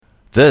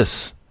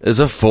This is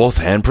a Fourth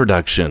Hand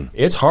production.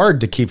 It's hard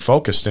to keep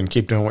focused and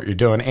keep doing what you're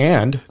doing.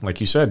 And like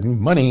you said,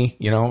 money,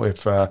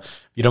 if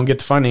you don't get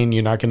the funding,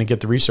 you're not going to get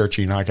the research.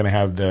 You're not going to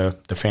have the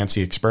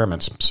fancy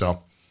experiments.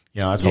 So,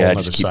 that's a whole other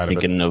I just keep side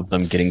thinking of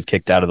them getting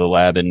kicked out of the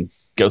lab in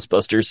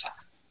Ghostbusters.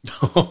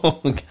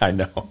 I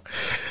know.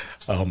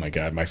 Oh my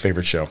God. My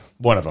favorite show.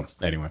 One of them.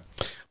 Anyway.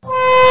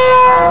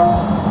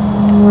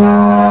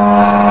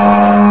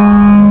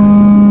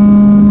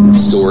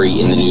 Story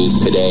in the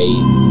news today.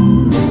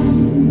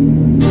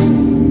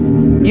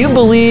 You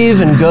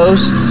believe in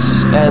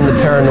ghosts and the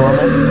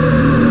paranormal?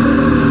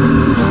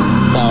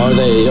 Now, are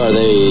they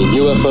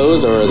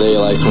UFOs, or are they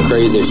like some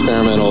crazy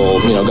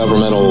experimental,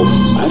 governmental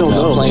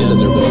planes that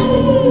they're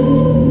building?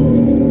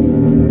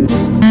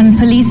 And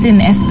police in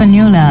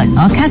Española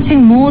are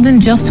catching more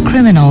than just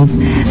criminals.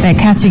 They're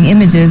catching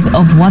images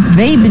of what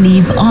they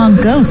believe are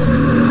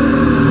ghosts.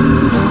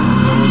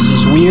 There was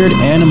this weird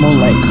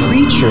animal-like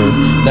creature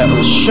that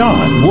was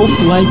shot,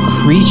 wolf-like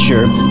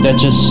creature that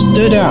just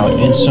stood out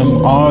in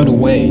some odd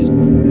ways.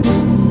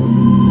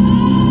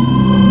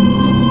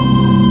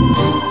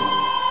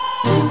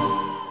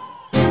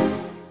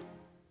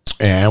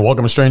 And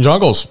welcome to Strange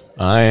Uncles.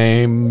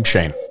 I'm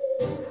Shane.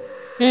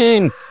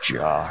 And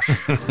Josh.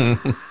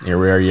 Here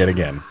we are yet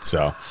again.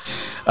 So,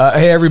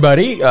 hey,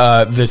 everybody.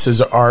 This is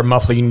our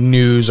monthly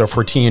news, our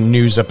Fortean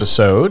news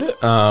episode.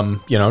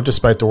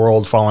 Despite the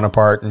world falling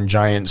apart and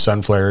giant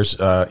sun flares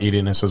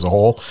eating us as a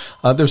whole,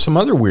 there's some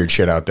other weird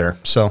shit out there.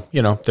 So,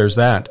 there's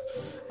that.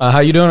 How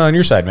you doing on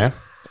your side, man?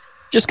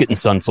 Just getting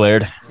sun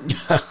flared.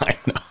 I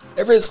know.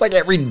 It's like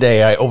every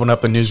day I open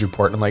up a news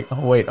report and I'm like,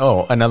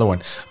 another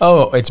one.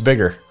 Oh, it's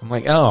bigger. I'm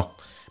like, oh.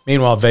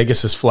 Meanwhile,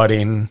 Vegas is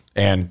flooding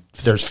and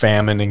there's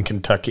famine in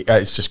Kentucky.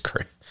 It's just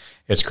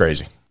it's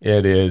crazy.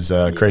 It is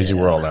a crazy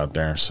world out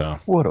there. So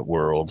what a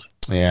world.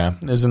 Yeah.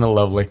 Isn't it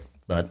lovely?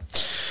 But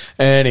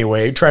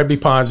anyway, try to be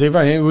positive.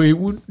 We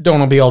don't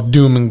want to be all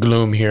doom and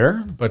gloom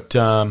here. But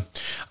I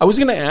was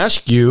going to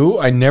ask you,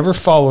 I never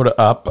followed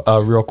up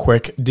real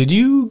quick. Did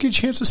you get a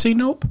chance to see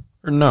Nope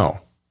or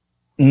no?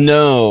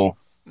 No,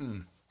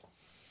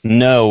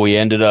 we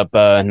ended up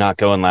not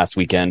going last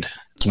weekend.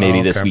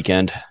 Maybe this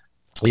weekend.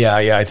 Yeah,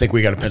 I think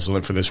we got to pencil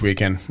it for this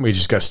weekend. We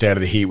just got to stay out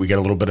of the heat. We got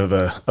a little bit of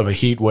a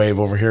heat wave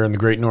over here in the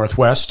Great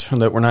Northwest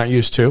that we're not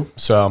used to.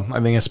 So I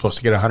think it's supposed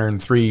to get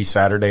 103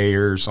 Saturday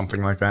or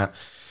something like that.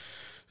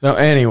 So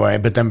anyway,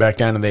 but then back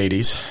down to the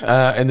 80s.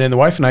 And then the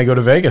wife and I go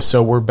to Vegas,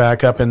 so we're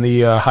back up in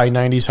the high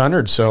 90s,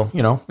 100s. So,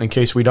 in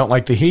case we don't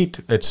like the heat,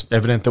 it's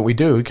evident that we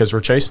do because we're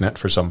chasing it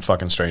for some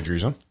fucking strange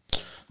reason.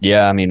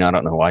 Yeah, I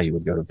don't know why you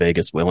would go to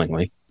Vegas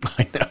willingly.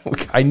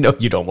 I know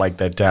you don't like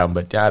that town,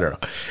 but I don't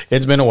know.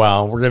 It's been a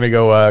while. We're gonna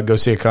go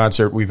see a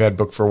concert we've had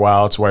booked for a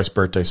while. It's wife's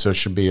birthday, so it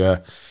should be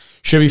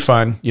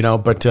fun,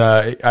 But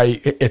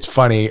it's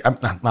funny. I'm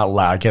not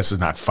loud. I guess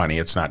it's not funny.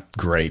 It's not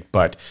great,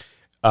 but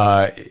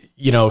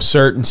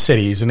certain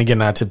cities, and again,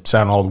 not to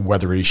sound all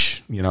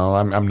weatherish.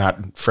 I'm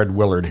not Fred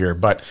Willard here,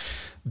 but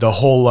the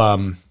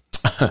whole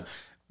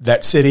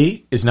that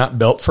city is not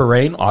built for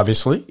rain,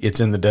 obviously.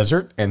 It's in the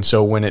desert. And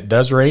so when it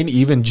does rain,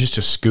 even just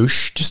a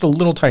scoosh, just a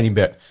little tiny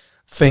bit,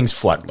 things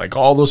flood. Like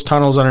all those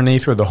tunnels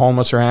underneath where the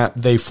homeless are at,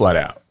 they flood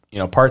out.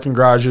 Parking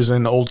garages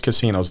in old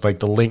casinos, like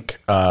the Link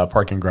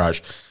parking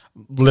garage.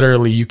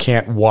 Literally, you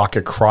can't walk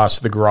across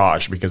the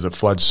garage because it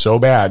floods so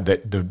bad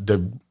that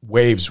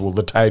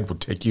the tide will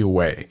take you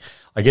away.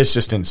 Like, it's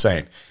just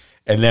insane.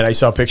 And then I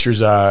saw pictures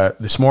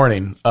this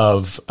morning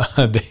of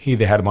they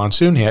had a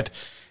monsoon hit.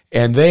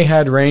 And they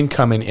had rain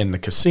coming in the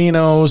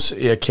casinos.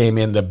 It came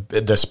in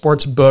the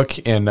sports book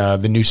in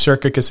the new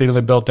Circa casino they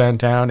built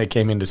downtown. It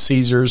came into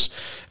Caesars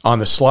on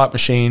the slot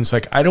machines.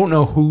 Like, I don't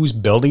know who's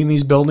building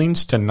these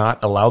buildings to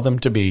not allow them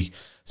to be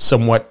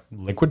somewhat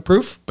liquid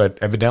proof, but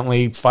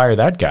evidently fire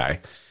that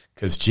guy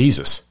because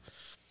Jesus.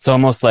 It's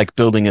almost like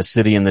building a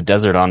city in the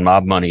desert on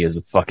mob money is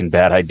a fucking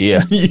bad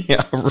idea.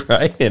 Yeah,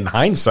 right. In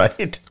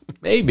hindsight,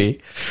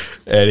 maybe.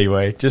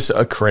 Anyway, just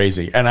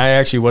crazy. And I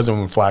actually was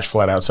in flash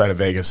flood outside of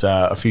Vegas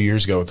a few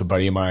years ago with a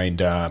buddy of mine,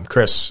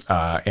 Chris.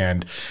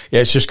 And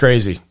yeah, it's just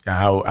crazy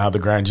how the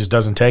ground just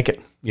doesn't take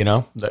it.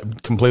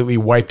 Completely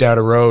wiped out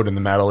a road in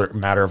the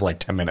matter of like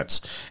 10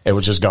 minutes. It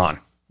was just gone.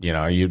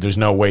 There's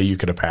no way you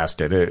could have passed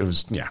it. It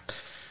was,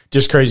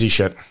 just crazy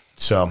shit.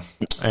 So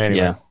anyway.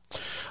 Yeah.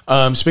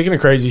 Speaking of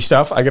crazy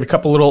stuff, I got a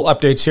couple little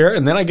updates here,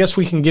 and then I guess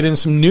we can get in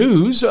some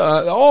news.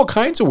 All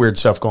kinds of weird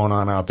stuff going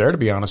on out there, to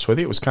be honest with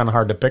you. It was kind of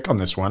hard to pick on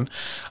this one.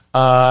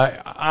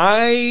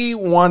 I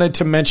wanted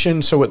to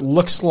mention, so it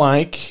looks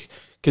like,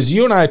 because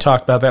you and I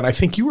talked about that, and I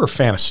think you were a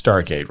fan of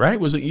Stargate, right?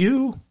 Was it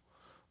you?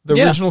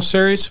 The original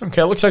series?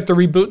 Okay, it looks like they're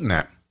rebooting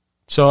that.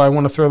 So I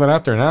want to throw that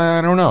out there. And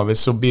I don't know.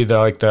 This will be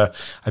I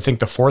think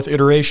the fourth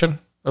iteration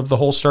of the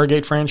whole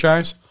Stargate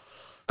franchise.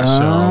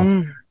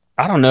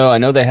 I don't know. I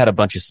know they had a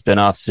bunch of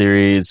spin-off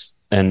series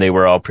and they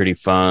were all pretty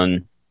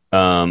fun.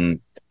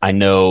 I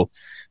know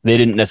they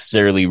didn't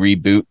necessarily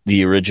reboot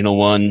the original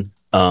one.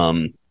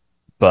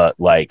 But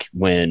like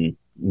when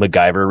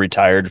MacGyver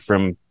retired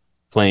from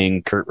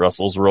playing Kurt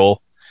Russell's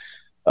role,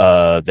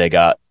 they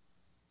got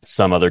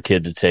some other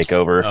kid to take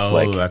over.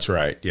 Oh, that's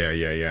right.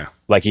 Yeah.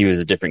 Like he was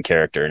a different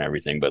character and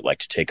everything, but like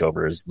to take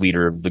over as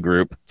leader of the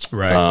group.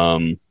 Right.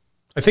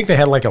 I think they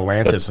had like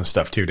Atlantis and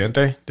stuff too, didn't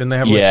they? Didn't they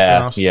have like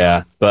spin-offs?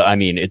 Yeah. But I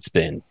mean, it's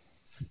been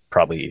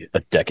probably a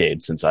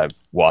decade since I've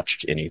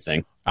watched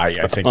anything.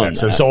 I think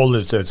that's as old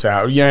as it's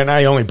out. Yeah, and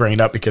I only bring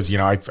it up because,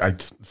 I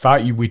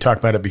thought we talked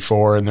about it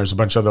before, and there's a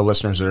bunch of other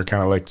listeners that are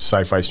kind of like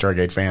sci-fi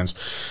Stargate fans.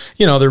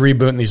 They're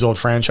rebooting these old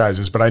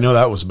franchises, but I know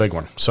that was a big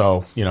one.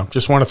 So,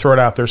 just want to throw it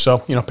out there. So,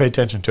 pay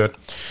attention to it.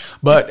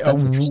 But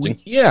that's interesting.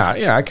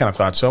 I kind of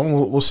thought so.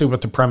 We'll see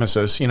what the premise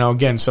is.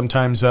 Again,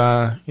 sometimes,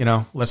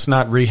 let's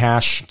not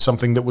rehash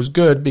something that was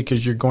good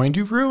because you're going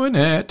to ruin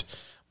it.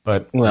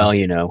 But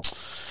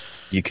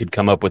you could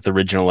come up with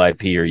original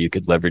IP, or you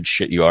could leverage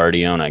shit you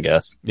already own, I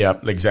guess. Yeah,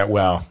 exactly.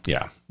 Well,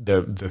 yeah,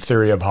 the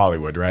theory of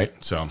Hollywood, right?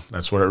 So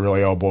that's what it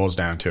really all boils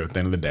down to at the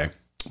end of the day.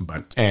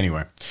 But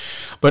anyway,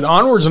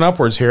 onwards and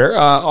upwards here.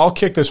 I'll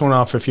kick this one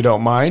off if you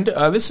don't mind.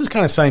 This is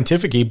kind of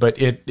scientific-y,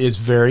 but it is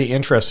very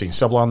interesting.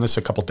 Stumbled on this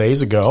a couple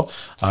days ago.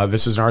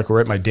 This is an article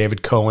written by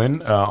David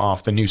Cohen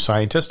off The New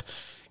Scientist.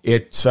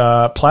 It's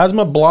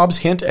Plasma Blobs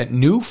Hint at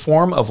New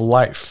Form of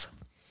Life.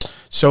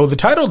 So the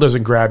title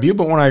doesn't grab you,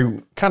 but when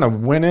I kind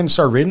of went in and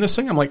started reading this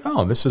thing, I'm like,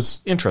 oh, this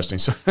is interesting.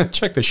 So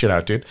check this shit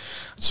out, dude.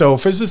 So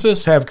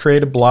physicists have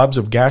created blobs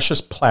of gaseous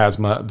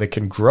plasma that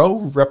can grow,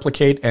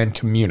 replicate, and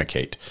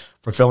communicate,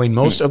 fulfilling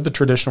most of the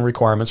traditional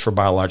requirements for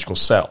biological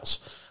cells.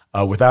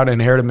 Without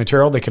inherited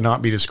material, they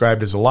cannot be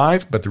described as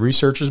alive, but the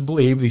researchers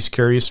believe these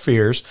curious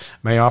spheres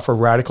may offer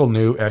radical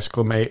new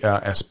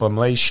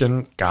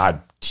explanation.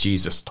 God,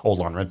 Jesus,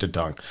 hold on, rent a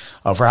tongue,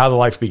 for how the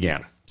life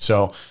began.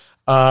 So,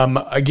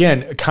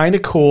 again, kind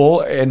of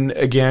cool. And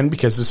again,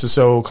 because this is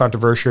so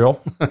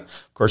controversial,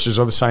 of course, there's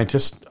other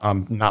scientists,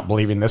 not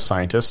believing this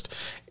scientist.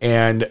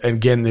 And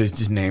again,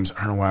 these names,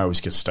 I don't know why I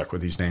always get stuck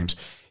with these names.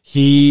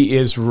 He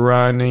is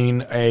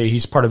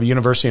he's part of a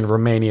university in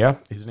Romania.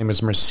 His name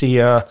is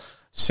Mircea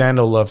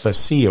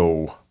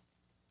Sandolovescu.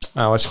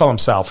 Let's call him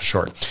Sal for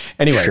short.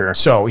 Anyway, sure.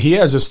 So he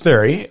has this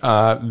theory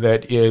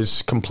that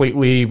is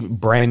completely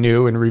brand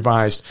new and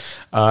revised.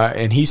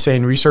 And he's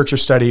saying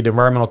researchers studied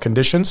environmental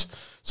conditions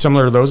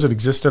similar to those that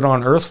existed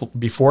on Earth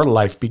before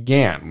life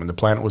began, when the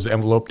planet was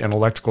enveloped in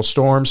electrical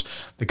storms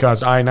that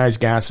caused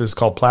ionized gases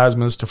called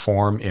plasmas to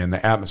form in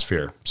the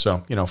atmosphere. So,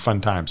 fun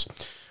times.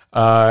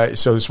 So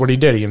this is what he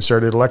did. He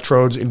inserted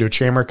electrodes into a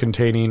chamber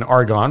containing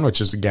argon,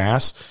 which is a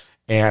gas,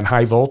 and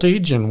high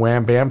voltage, and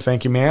wham, bam,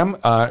 thank you, ma'am.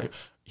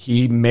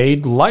 He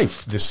made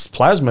life. This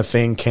plasma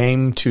thing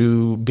came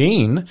to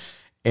being,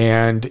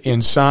 and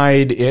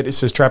inside it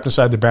says trapped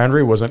inside the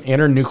boundary was an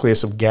inner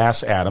nucleus of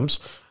gas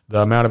atoms.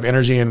 The amount of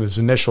energy in this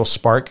initial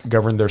spark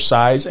governed their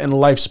size and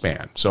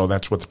lifespan. So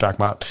that's what they're talking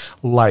about.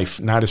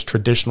 Life, not as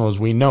traditional as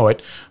we know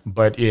it,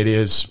 but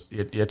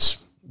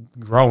it's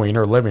growing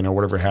or living or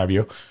whatever have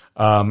you.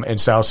 And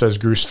Sal says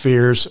grew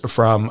spheres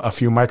from a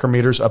few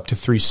micrometers up to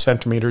 3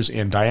 centimeters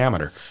in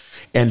diameter.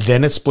 And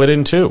then it split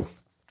in two.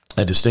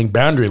 A distinct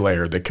boundary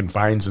layer that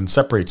confines and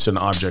separates an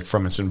object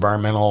from its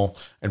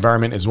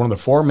environment is one of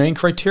the 4 main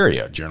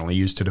criteria generally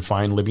used to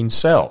define living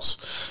cells.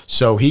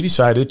 So he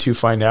decided to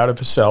find out if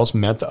his cells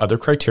met the other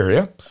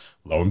criteria.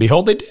 Lo and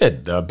behold, they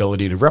did. The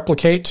ability to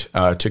replicate,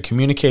 to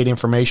communicate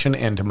information,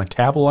 and to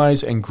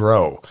metabolize and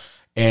grow.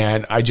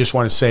 And I just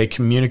want to say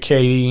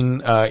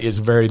communicating is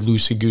a very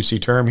loosey-goosey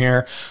term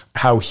here.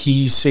 How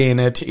he's seeing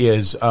it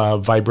is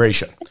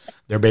vibration.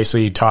 They're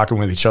basically talking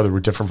with each other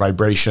with different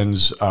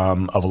vibrations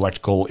of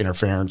electrical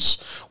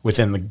interference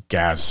within the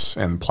gas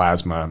and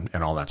plasma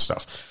and all that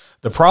stuff.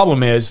 The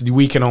problem is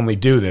we can only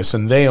do this,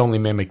 and they only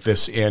mimic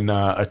this in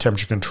a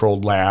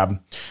temperature-controlled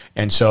lab.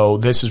 And so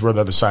this is where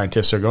the other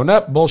scientists are going,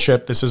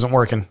 bullshit, this isn't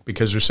working,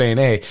 because they're saying,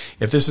 hey,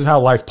 if this is how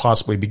life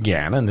possibly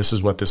began, and this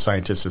is what the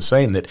scientist is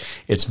saying, that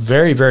it's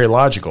very, very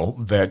logical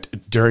that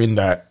during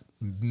that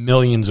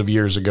millions of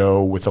years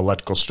ago with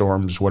electrical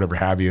storms, whatever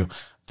have you,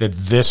 that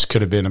this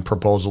could have been a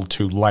proposal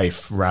to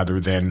life rather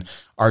than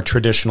our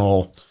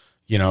traditional,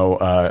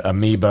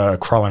 amoeba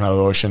crawling out of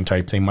the ocean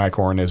type thing,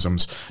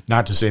 microorganisms.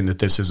 Not to say that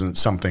this isn't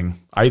something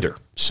either.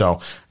 So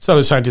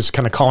the scientists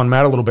kind of calling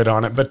Matt a little bit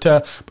on it, but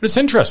it's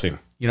interesting,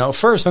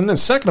 first. And then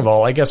second of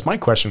all, I guess my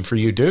question for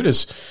you, dude,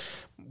 is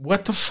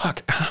what the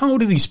fuck? How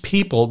do these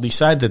people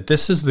decide that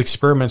this is the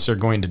experiments they're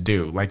going to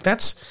do? Like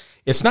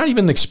it's not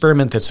even the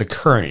experiment that's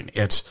occurring.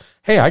 It's,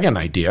 hey, I got an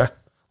idea.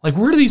 Like,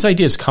 where do these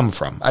ideas come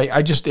from?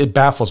 It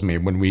baffles me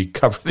when we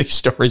cover these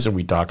stories and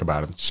we talk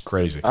about them. It's just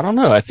crazy. I don't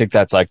know. I think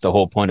that's like the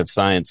whole point of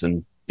science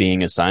and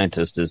being a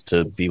scientist is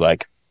to be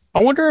like,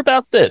 I wonder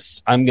about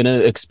this. I'm going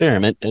to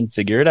experiment and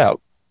figure it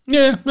out.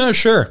 Yeah,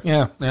 sure.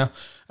 Yeah.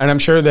 And I'm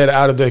sure that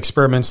out of the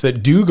experiments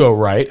that do go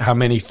right, how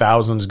many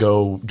thousands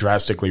go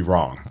drastically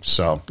wrong?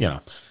 So,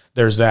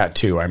 there's that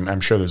too.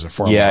 I'm sure there's a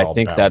formula. Yeah, I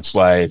think that's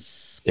why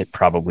it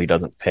probably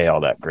doesn't pay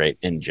all that great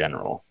in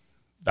general.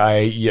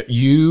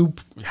 You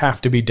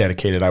have to be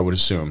dedicated, I would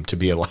assume, to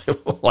be a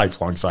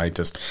lifelong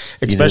scientist,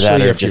 Either especially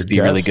that or if just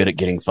be really good at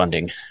getting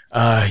funding.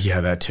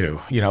 Yeah, that too.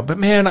 But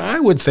man, I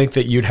would think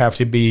that you'd have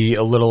to be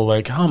a little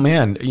like, oh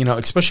man,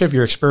 especially if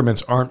your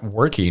experiments aren't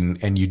working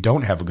and you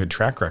don't have a good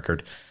track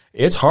record.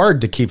 It's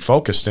hard to keep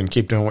focused and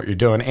keep doing what you're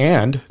doing.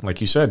 And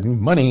like you said,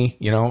 money,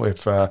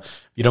 if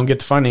you don't get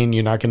the funding,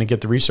 you're not going to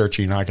get the research.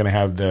 You're not going to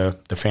have the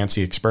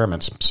fancy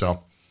experiments.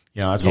 So,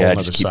 that's a whole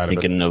other just keep side of it.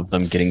 thinking of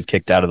them getting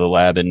kicked out of the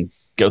lab in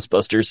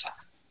Ghostbusters.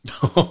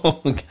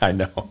 I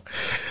know.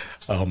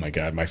 Oh my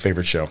God, my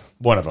favorite show.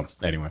 One of them,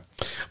 anyway.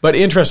 But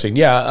interesting,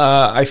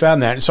 yeah. I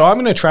found that, so I'm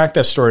going to track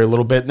that story a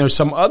little bit. And there's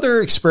some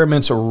other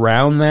experiments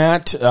around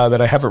that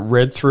that I haven't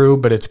read through,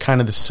 but it's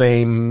kind of the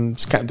same.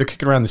 They're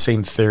kicking around the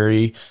same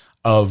theory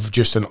of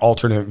just an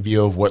alternate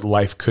view of what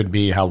life could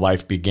be, how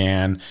life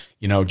began.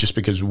 Just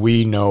because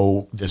we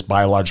know this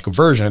biological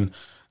version,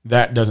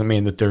 that doesn't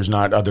mean that there's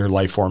not other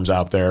life forms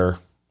out there.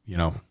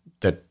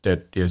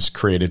 That is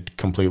created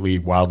completely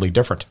wildly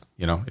different.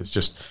 It's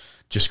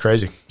just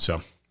crazy.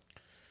 So,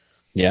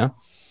 yeah.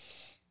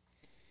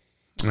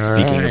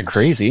 Speaking of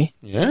crazy,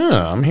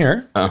 yeah, I'm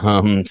here.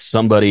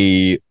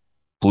 Somebody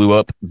blew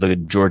up the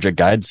Georgia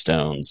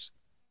Guidestones.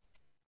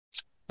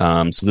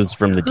 So this is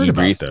from the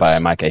debrief by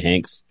Micah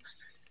Hanks.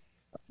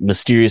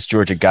 Mysterious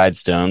Georgia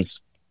Guidestones,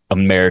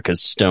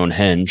 America's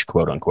Stonehenge,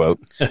 quote unquote,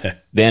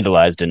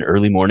 vandalized an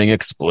early morning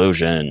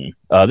explosion.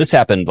 This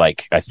happened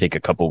I think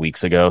a couple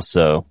weeks ago,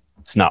 so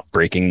it's not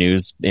breaking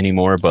news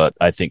anymore, but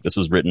I think this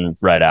was written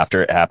right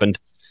after it happened.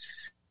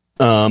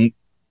 The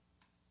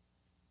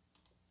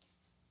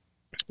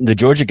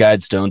Georgia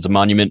Guidestones, a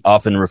monument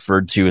often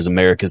referred to as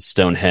America's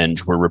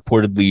Stonehenge, were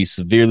reportedly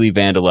severely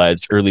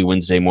vandalized early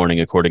Wednesday morning,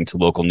 according to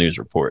local news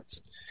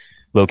reports.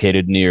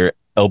 Located near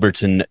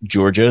Elberton,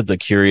 Georgia, the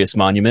curious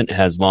monument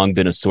has long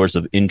been a source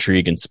of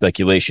intrigue and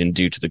speculation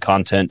due to the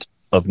content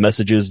of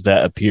messages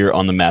that appear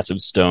on the massive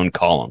stone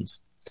columns.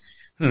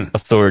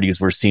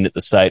 Authorities were seen at the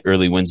site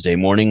early Wednesday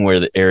morning, where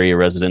the area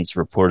residents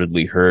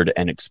reportedly heard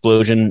an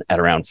explosion at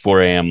around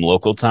 4 a.m.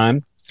 local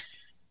time.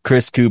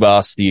 Chris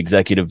Kubas, the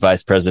executive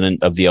vice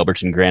president of the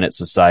Elberton Granite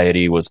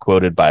Society, was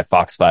quoted by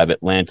Fox 5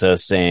 Atlanta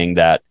saying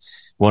that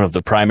one of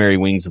the primary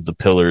wings of the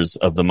pillars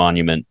of the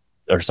monument,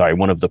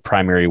 one of the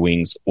primary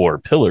wings or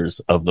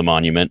pillars of the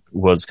monument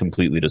was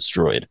completely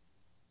destroyed.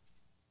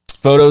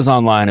 Photos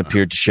online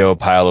appeared to show a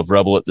pile of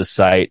rubble at the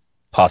site,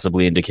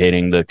 possibly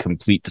indicating the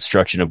complete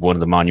destruction of one of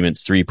the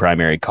monument's 3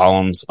 primary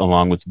columns,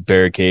 along with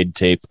barricade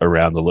tape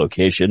around the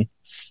location.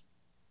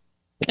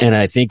 And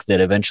I think that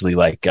eventually,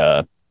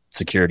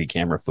 security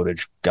camera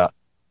footage got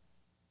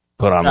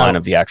put online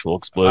of the actual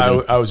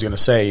explosion. I was going to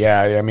say,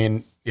 yeah, I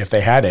mean, if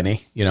they had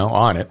any,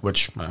 on it,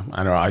 which I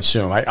don't know, I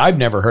assume. I've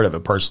never heard of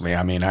it personally.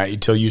 I mean,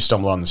 until you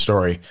stumbled on the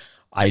story,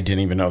 I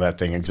didn't even know that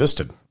thing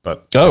existed.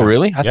 But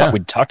really? I thought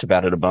we'd talked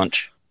about it a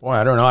bunch. Boy,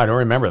 I don't know. I don't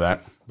remember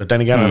that. But then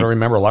again, I don't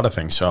remember a lot of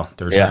things. So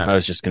there's that. I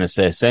was just going to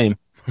say same.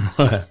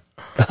 The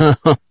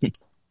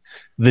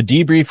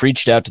debrief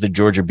reached out to the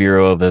Georgia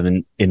Bureau of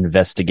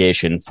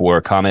Investigation for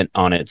comment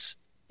on its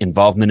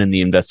involvement in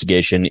the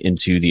investigation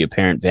into the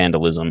apparent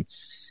vandalism,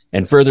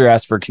 and further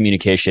asked for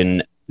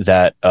communication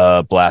that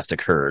a blast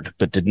occurred,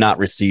 but did not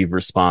receive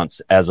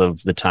response as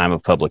of the time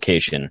of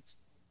publication.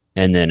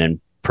 And then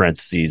in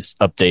parentheses,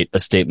 update, a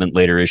statement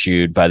later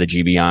issued by the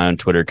GBI on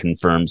Twitter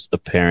confirms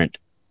apparent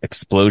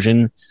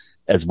explosion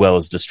as well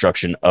as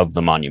destruction of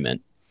the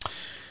monument.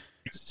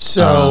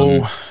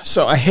 So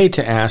I hate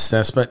to ask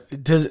this, but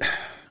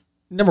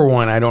number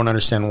one, I don't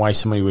understand why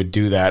somebody would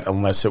do that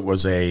unless it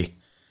was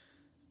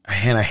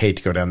and I hate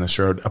to go down this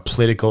road, a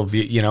political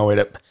view,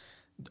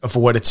 of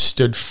what it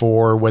stood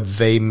for, what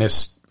they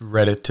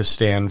misread it to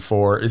stand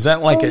for. Is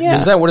that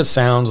is that what it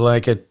sounds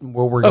like?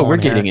 We're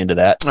getting into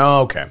that.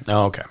 Oh, okay.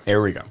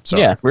 Here we go.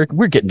 Sorry. Yeah,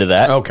 we're getting to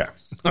that. Okay.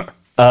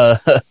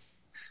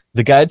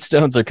 The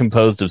Guidestones are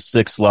composed of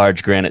 6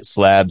 large granite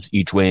slabs,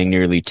 each weighing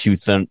nearly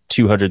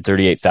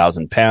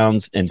 238,000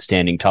 pounds and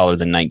standing taller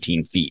than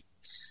 19 feet.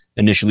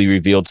 Initially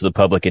revealed to the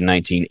public in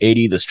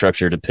 1980, the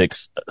structure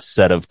depicts a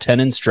set of 10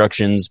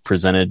 instructions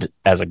presented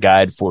as a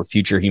guide for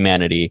future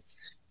humanity,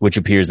 which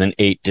appears in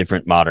 8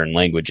 different modern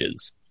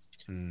languages.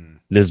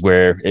 This is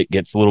where it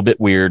gets a little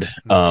bit weird.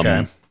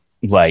 Okay.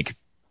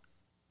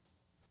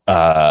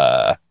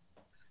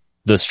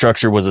 The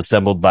structure was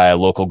assembled by a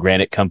local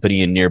granite company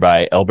in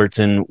nearby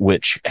Elberton,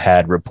 which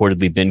had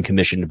reportedly been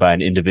commissioned by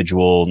an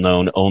individual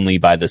known only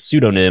by the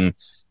pseudonym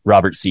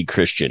Robert C.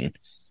 Christian.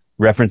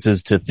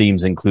 References to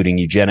themes including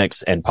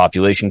eugenics and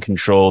population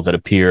control that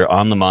appear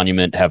on the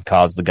monument have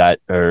caused the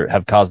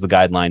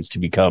guidelines to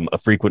become a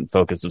frequent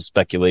focus of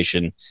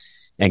speculation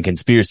and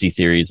conspiracy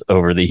theories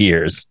over the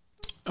years.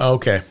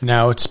 Okay,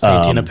 now it's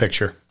painting a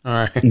picture. All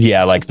right.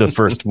 Yeah, the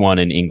first one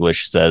in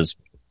English says,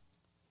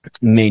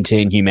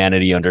 maintain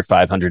humanity under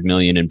 500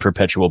 million in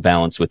perpetual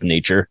balance with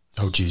nature.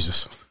 Oh,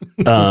 Jesus.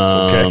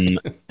 Okay.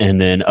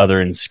 And then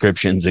other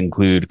inscriptions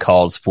include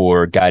calls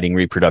for guiding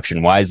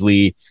reproduction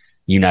wisely,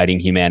 uniting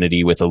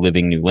humanity with a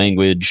living new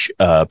language,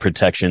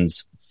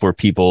 protections for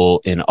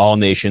people in all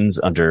nations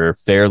under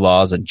fair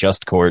laws and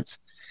just courts,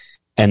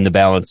 and the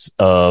balance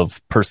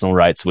of personal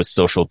rights with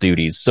social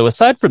duties. So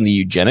aside from the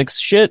eugenics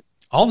shit,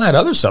 all that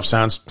other stuff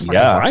sounds fucking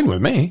fine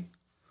with me.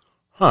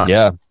 Huh.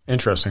 Yeah.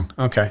 Interesting.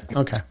 Okay.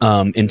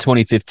 In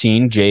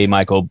 2015, J.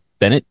 Michael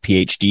Bennett,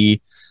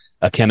 PhD,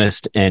 a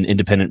chemist and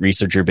independent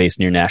researcher based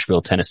near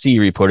Nashville, Tennessee,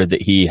 reported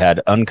that he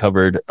had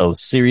uncovered a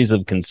series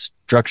of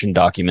construction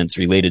documents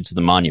related to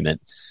the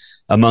monument.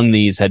 Among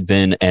these had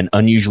been an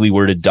unusually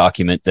worded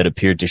document that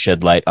appeared to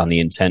shed light on the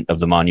intent of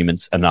the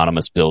monument's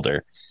anonymous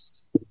builder.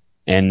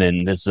 And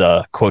then this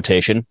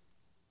quotation.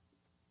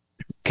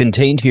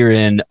 Contained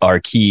herein are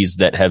keys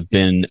that have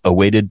been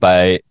awaited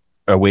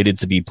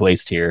to be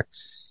placed here,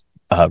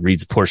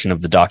 reads a portion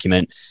of the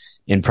document,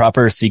 in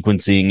proper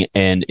sequencing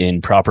and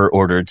in proper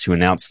order to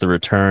announce the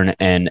return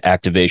and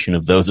activation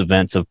of those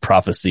events of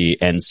prophecy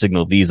and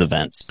signal these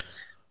events.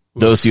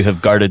 Those who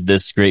have guarded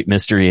this great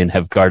mystery and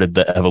have guarded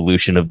the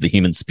evolution of the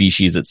human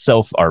species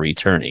itself are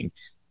returning.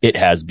 It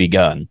has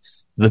begun.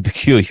 The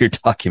peculiar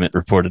document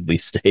reportedly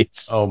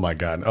states. Oh my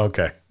God.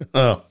 Okay.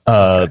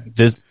 Okay.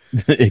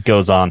 It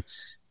goes on.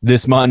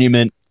 This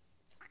monument,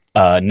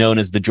 known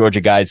as the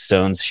Georgia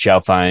Guidestones,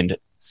 shall find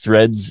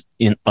threads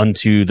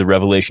unto the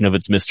revelation of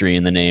its mystery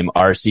in the name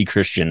R.C.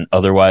 Christian,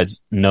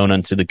 otherwise known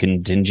unto the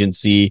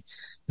contingency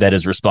that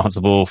is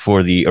responsible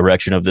for the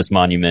erection of this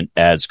monument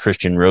as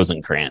Christian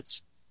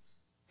Rosencrantz.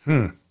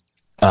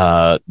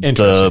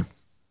 The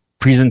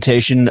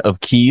presentation of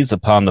keys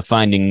upon the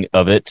finding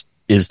of it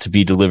is to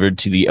be delivered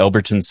to the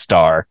Elberton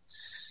Star.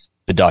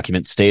 The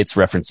document states,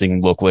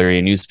 referencing local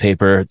area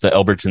newspaper, the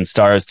Elberton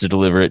Star is to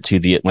deliver it to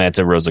the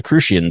Atlanta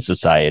Rosicrucian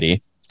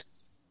Society.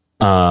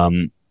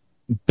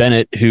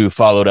 Bennett, who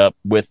followed up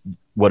with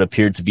what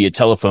appeared to be a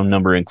telephone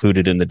number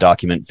included in the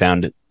document,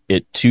 found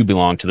it to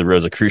belong to the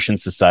Rosicrucian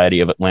Society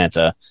of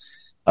Atlanta.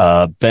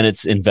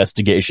 Bennett's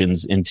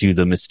investigations into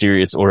the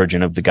mysterious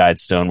origin of the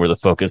Guidestone were the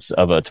focus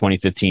of a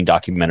 2015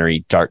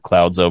 documentary, Dark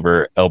Clouds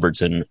Over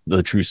Elberton,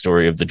 The True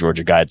Story of the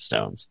Georgia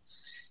Guidestones.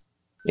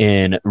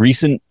 The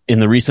recent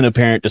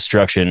apparent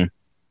destruction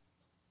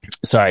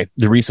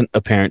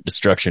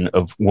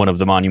of one of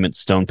the monument's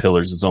stone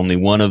pillars is only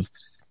one of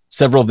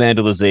several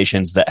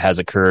vandalizations that has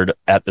occurred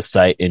at the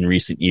site in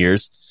recent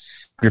years.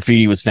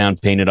 Graffiti was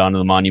found painted onto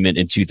the monument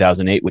in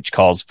 2008, which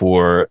calls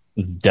for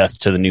death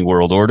to the New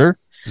World Order.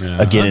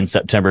 Again, in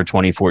September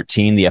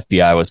 2014, the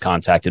FBI was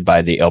contacted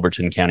by the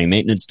Elberton County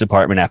Maintenance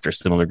Department after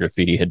similar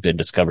graffiti had been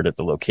discovered at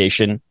the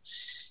location.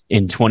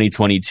 In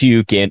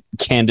 2022,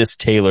 Candace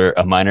Taylor,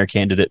 a minor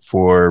candidate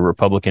for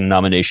Republican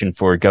nomination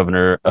for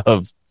governor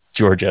of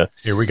Georgia,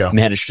 here we go,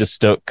 managed to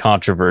stoke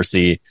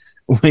controversy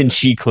when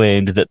she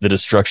claimed that the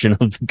destruction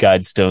of the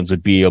Guidestones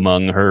would be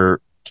among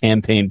her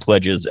campaign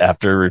pledges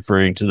after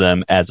referring to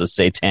them as a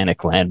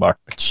satanic landmark.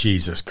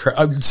 Jesus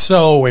Christ.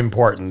 So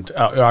important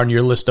on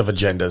your list of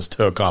agendas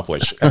to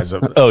accomplish as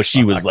a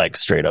she was like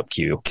straight up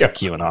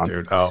QAnon.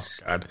 Dude. Oh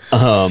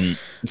God.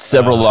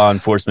 Several law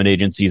enforcement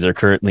agencies are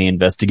currently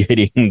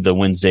investigating the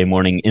Wednesday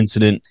morning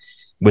incident,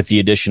 with the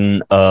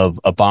addition of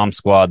a bomb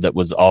squad that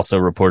was also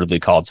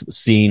reportedly called to the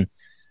scene.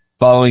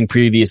 Following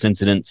previous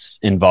incidents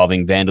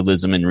involving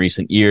vandalism in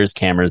recent years,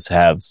 cameras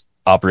have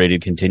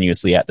operated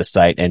continuously at the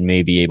site and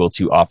may be able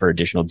to offer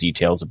additional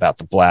details about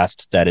the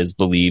blast that is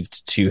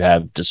believed to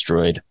have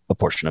destroyed a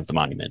portion of the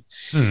monument.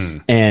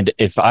 And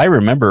if I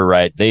remember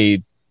right,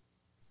 they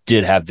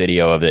did have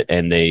video of it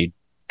and they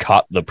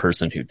caught the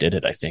person who did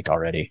it, I think,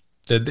 already.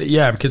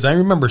 Yeah, because I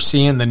remember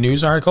seeing the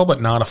news article,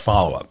 but not a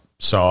follow-up.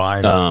 So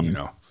I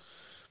don't,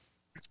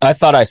 I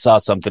thought I saw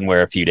something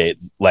where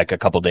a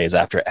couple days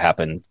after it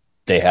happened,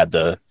 they had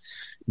the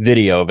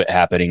video of it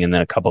happening, and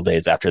then a couple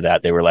days after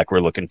that they were like,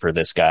 we're looking for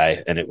this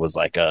guy, and it was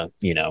like a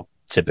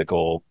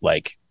typical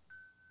like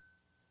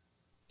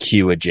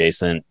Q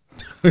adjacent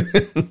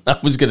I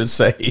was gonna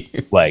say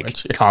like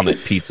Comet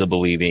Pizza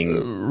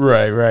believing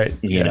right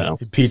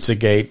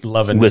Pizzagate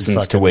loving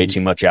listens to way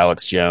too much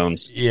Alex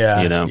Jones,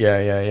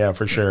 yeah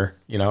for sure,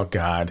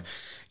 God,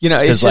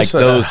 it's like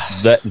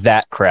just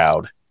that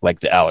crowd, like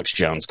the Alex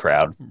Jones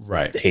crowd,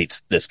 right,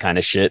 hates this kind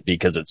of shit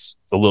because it's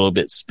a little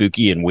bit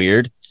spooky and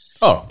weird.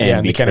 Oh, yeah,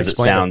 and because they can't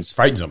explain it sounds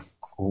frightens them.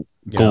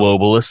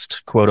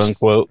 Globalist, quote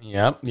unquote.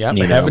 Yeah.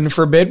 Heaven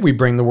forbid we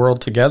bring the world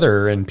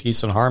together in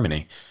peace and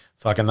harmony.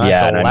 Fucking that's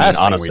the last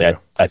thing honestly, we do.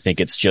 I think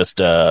it's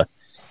just a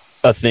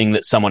thing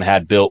that someone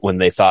had built when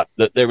they thought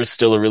that there was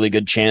still a really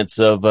good chance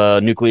of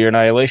nuclear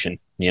annihilation.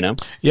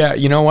 Yeah,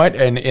 you know what?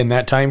 And in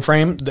that time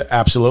frame,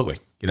 absolutely.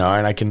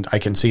 And I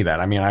can see that.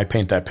 I mean, I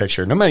paint that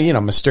picture, no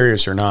matter,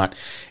 mysterious or not.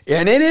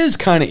 And it is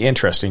kind of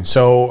interesting.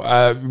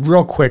 So,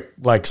 real quick,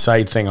 like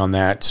side thing on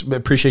that.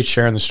 Appreciate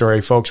sharing the story,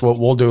 folks. What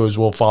we'll do is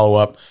we'll follow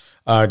up,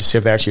 to see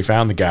if they actually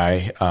found the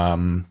guy,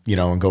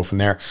 and go from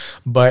there.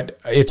 But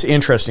it's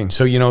interesting.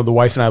 So, the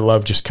wife and I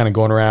love just kind of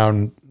going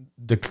around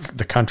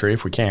the country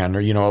if we can, or,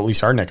 at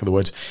least our neck of the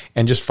woods,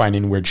 and just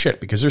finding weird shit,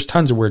 because there's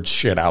tons of weird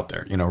shit out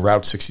there,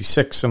 Route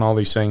 66 and all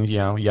these things,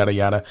 yada,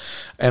 yada.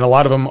 And a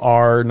lot of them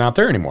are not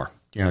there anymore.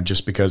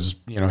 Just because,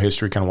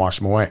 history kind of washed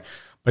them away.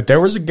 But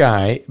there was a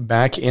guy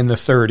back in the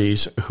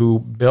 30s who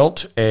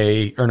built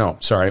it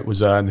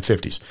was in the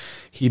 50s.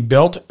 He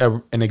built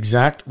an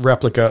exact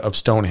replica of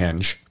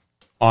Stonehenge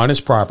on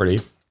his property.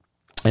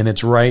 And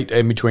it's right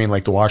in between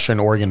like the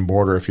Washington-Oregon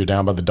border. If you're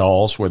down by the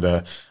Dalles,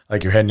 where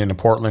you're heading into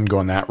Portland,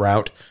 going that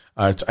route.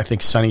 It's, I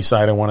think,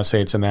 Sunnyside. I want to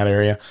say it's in that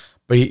area.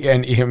 But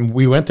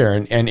we went there,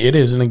 and it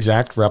is an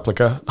exact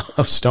replica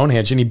of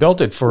Stonehenge. And he built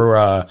it for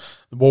World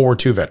War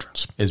II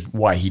veterans, is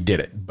why he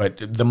did it. But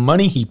the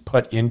money he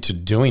put into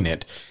doing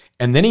it,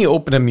 and then he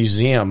opened a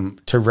museum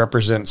to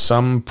represent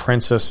some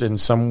princess in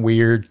some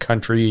weird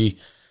country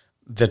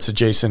that's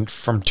adjacent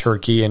from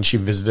Turkey, and she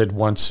visited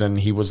once, and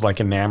he was like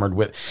enamored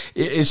with.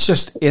 It's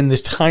just in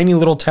this tiny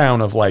little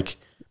town of like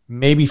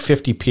maybe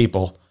 50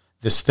 people,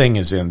 this thing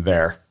is in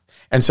there.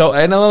 And so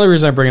another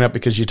reason I bring it up,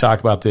 because you talk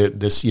about the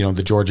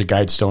Georgia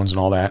Guidestones and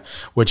all that,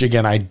 which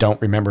again, I don't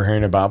remember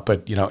hearing about,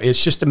 but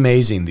it's just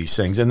amazing, these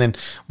things. And then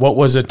what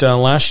was it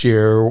last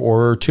year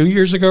or 2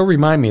 years ago?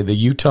 Remind me, the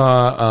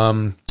Utah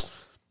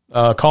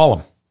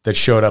column that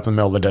showed up in the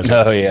middle of the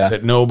desert. Oh yeah.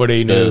 That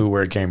nobody knew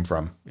where it came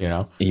from,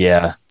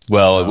 Yeah.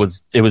 Well,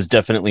 it was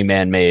definitely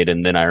man-made,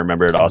 and then I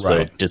remember it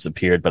also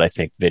disappeared, but I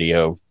think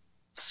video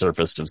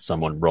surfaced of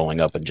someone rolling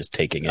up and just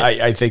taking it.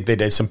 I think they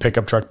did some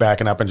pickup truck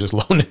backing up and just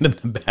loading it in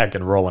the back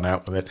and rolling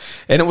out with it.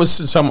 And it was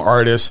some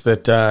artist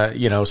that,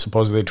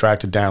 supposedly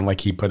tracked it down,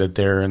 like he put it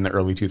there in the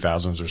early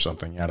 2000s or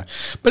something.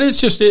 But it's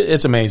just,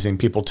 it's amazing.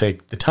 People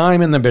take the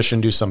time and the ambition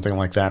to do something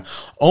like that,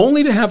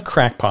 only to have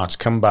crackpots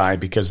come by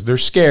because they're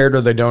scared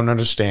or they don't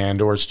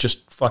understand, or it's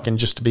just fucking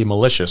just to be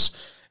malicious.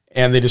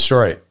 And they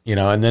destroy it,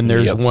 and then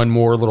there's one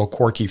more little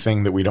quirky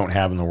thing that we don't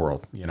have in the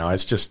world.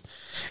 It's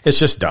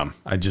just dumb.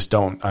 I just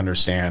don't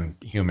understand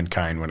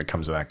humankind when it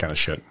comes to that kind of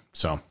shit.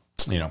 So,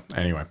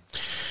 anyway.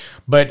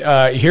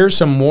 But here's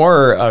some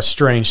more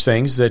strange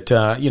things that,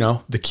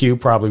 the Q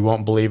probably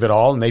won't believe at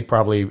all, and they'd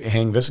probably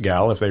hang this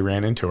gal if they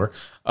ran into her.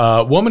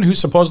 A woman who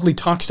supposedly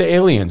talks to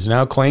aliens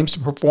now claims to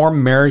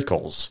perform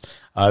miracles.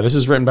 This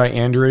is written by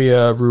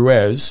Andrea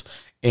Ruiz.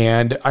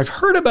 And I've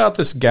heard about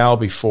this gal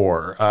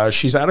before.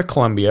 She's out of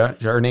Colombia.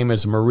 Her name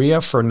is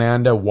Maria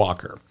Fernanda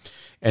Walker.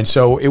 And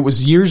so it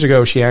was years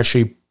ago she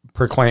actually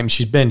proclaimed,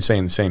 she's been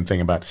saying the same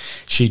thing about,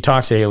 she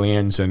talks to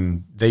aliens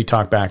and they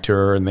talk back to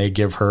her and they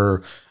give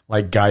her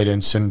like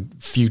guidance and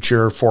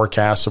future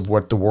forecasts of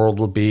what the world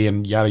will be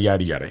and yada,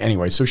 yada, yada.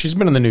 Anyway, so she's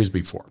been in the news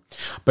before.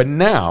 But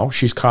now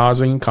she's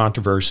causing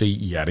controversy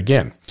yet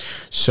again.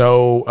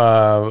 So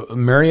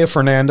Maria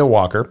Fernanda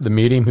Walker, the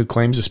medium who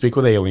claims to speak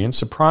with aliens,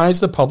 surprised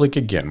the public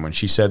again when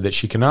she said that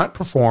she can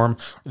perform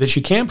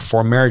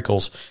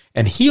miracles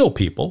and heal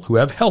people who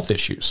have health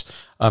issues.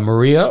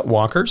 Maria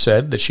Walker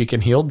said that she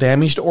can heal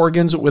damaged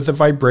organs with the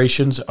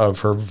vibrations of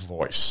her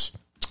voice.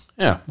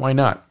 Yeah, why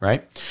not,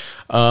 right?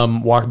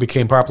 Walker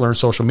became popular on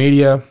social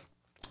media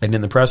and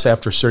in the press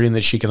after asserting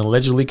that she can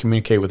allegedly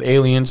communicate with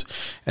aliens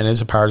and has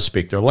the power to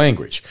speak their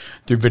language.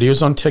 Through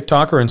videos on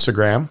TikTok or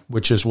Instagram,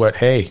 which is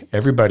what,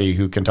 everybody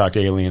who can talk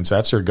to aliens,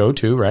 that's her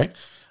go-to, right?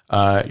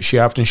 She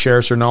often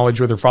shares her knowledge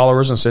with her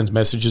followers and sends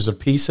messages of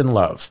peace and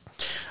love.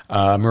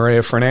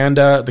 Maria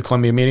Fernanda, the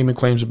Colombia medium who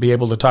claims to be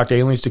able to talk to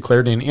aliens,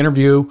 declared in an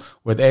interview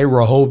with A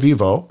Rojo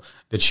Vivo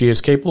that she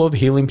is capable of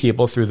healing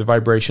people through the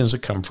vibrations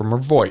that come from her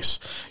voice.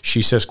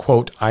 She says,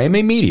 quote, "I am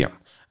a medium,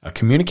 a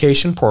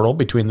communication portal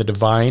between the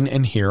divine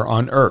and here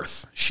on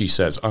earth," she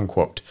says,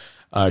 unquote.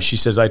 She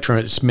says, "I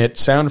transmit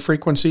sound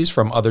frequencies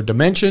from other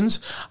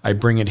dimensions. I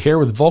bring it here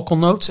with vocal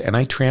notes, and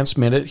I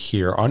transmit it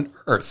here on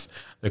earth,"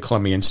 the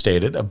Colombian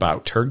stated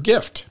about her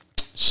gift.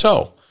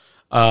 So,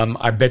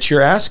 I bet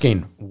you're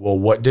asking, well,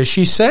 what does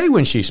she say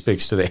when she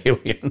speaks to the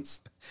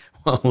aliens?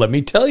 Well, let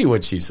me tell you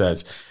what she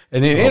says.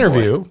 In an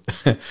interview,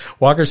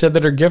 Walker said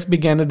that her gift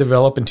began to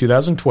develop in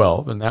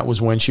 2012, and that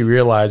was when she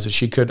realized that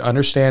she could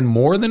understand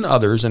more than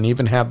others and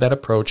even have that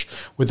approach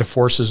with the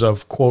forces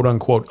of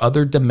quote-unquote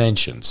other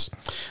dimensions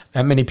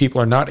that many people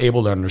are not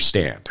able to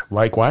understand.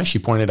 Likewise, she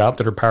pointed out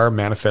that her power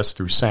manifests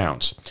through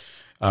sounds.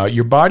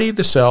 Your body,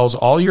 the cells,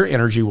 all your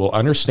energy will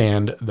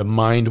understand. The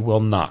mind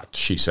will not,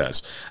 she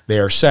says. They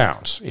are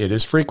sounds. It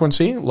is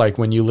frequency, like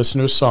when you listen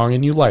to a song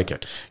and you like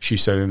it. She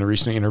said in a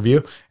recent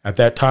interview, "At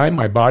that time,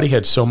 my body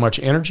had so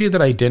much energy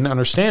that I didn't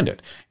understand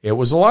it. It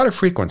was a lot of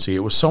frequency.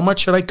 It was so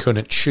much that I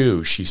couldn't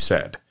chew," she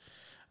said.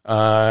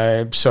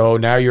 So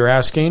now you're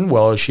asking,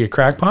 well, is she a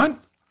crackpot?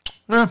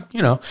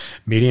 Well,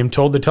 Medium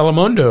told the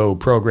Telemundo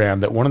program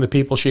that one of the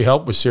people she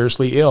helped was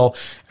seriously ill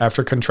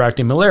after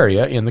contracting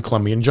malaria in the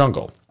Colombian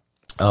jungle.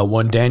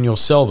 One Daniel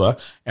Silva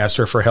asked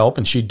her for help,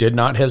 and she did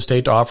not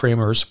hesitate to offer him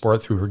her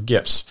support through her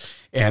gifts.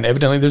 And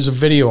evidently there's a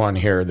video on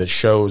here that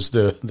shows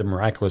the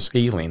miraculous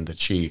healing that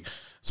she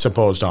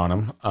supposed on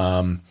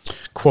him.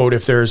 Quote,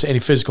 "If there's any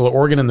physical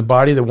organ in the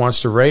body that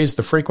wants to raise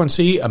the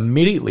frequency,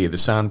 immediately the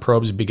sound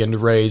probes begin to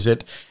raise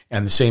it,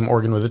 and the same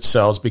organ with its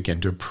cells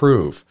begin to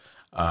improve."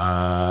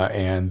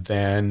 And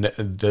then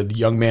the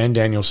young man,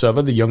 Daniel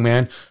Silva, the young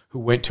man who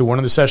went to one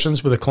of the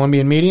sessions with a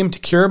Colombian medium to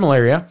cure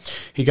malaria,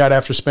 he got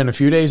after spending a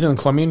few days in the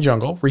Colombian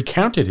jungle,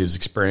 recounted his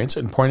experience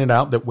and pointed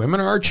out that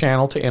women are a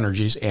channel to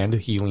energies and to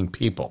healing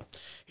people.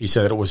 He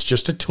said it was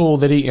just a tool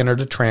that he entered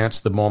a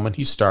trance the moment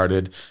he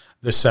started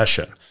the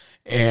session.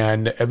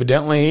 And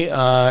evidently,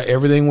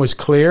 everything was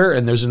clear.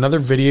 And there's another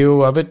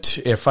video of it.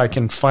 If I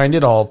can find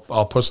it, I'll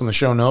post in the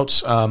show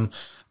notes. And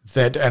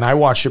I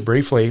watched it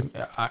briefly.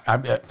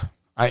 I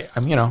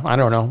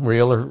don't know,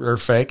 real or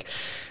fake.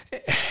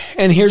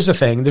 And here's the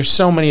thing: there's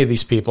so many of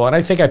these people, and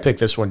I think I picked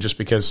this one just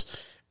because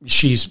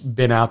she's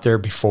been out there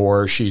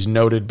before. She's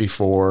noted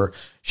before.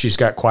 She's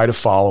got quite a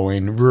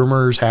following.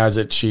 Rumors has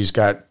it she's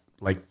got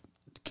like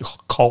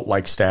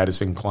cult-like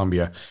status in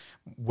Colombia.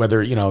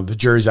 Whether, the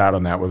jury's out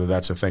on that, whether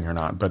that's a thing or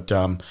not. But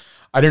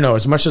I don't know.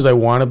 As much as I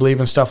want to believe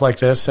in stuff like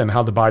this and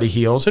how the body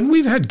heals, and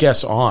we've had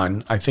guests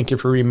on. I think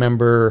if you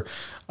remember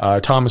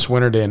Thomas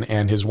Winterden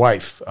and his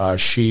wife,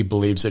 she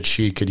believes that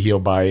she could heal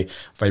by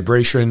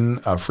vibration,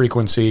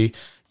 frequency.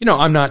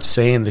 I'm not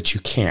saying that you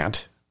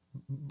can't,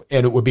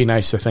 and it would be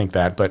nice to think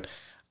that, but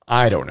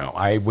I don't know.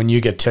 When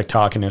you get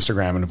TikTok and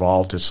Instagram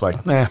involved, it's like,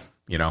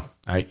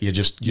 you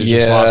just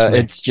lost me.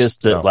 It's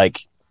just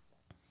that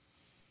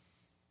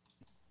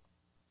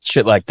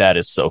shit like that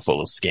is so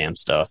full of scam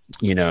stuff.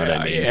 You know what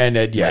I mean? And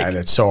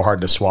it's so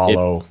hard to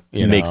swallow.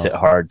 It makes it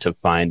hard to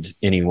find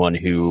anyone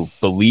who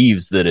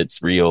believes that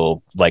it's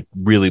real, like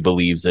really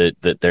believes it,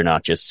 that they're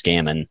not just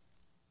scamming.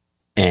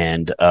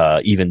 And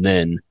even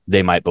then,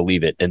 they might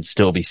believe it and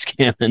still be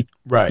scamming.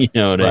 Right. You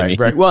know what I mean?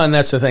 Right. Well, and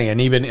that's the thing.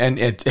 And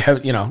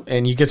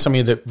and you get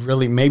somebody that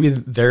really, maybe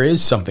there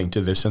is something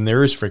to this and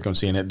there is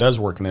frequency and it does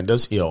work and it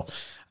does heal.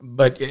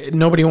 But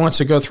nobody wants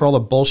to go through all the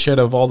bullshit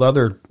of all the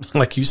other,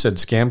 like you said,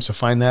 scams to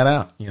find that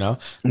out, They Well,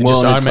 just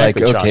it's like,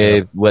 automatically chalk it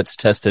okay, up. let's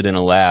test it in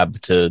a lab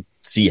to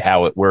see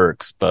how it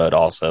works. But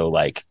also,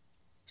 like,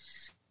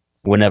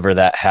 whenever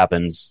that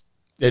happens,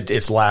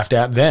 It's laughed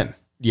at then,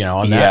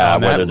 on whether that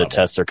the level.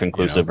 tests are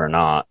conclusive or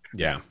not.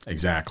 Yeah,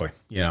 exactly.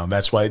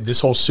 That's why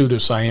this whole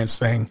pseudoscience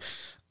thing,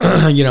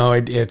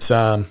 it's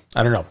I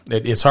don't know.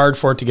 It's hard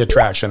for it to get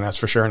traction, that's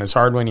for sure. And it's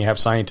hard when you have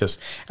scientists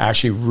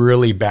actually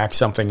really back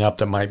something up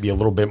that might be a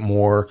little bit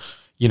more,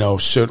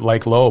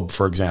 like Loeb,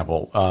 for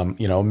example.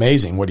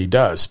 Amazing what he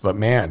does. But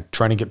man,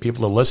 trying to get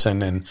people to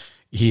listen, and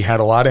he had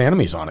a lot of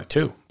enemies on it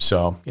too.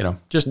 So,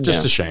 just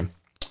a shame.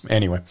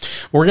 Anyway,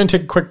 we're going to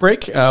take a quick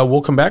break.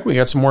 We'll come back. We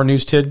got some more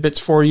news tidbits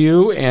for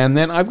you. And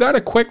then I've got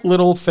a quick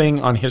little thing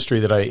on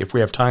history that if we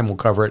have time, we'll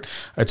cover it.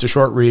 It's a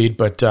short read,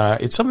 but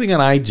it's something that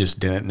I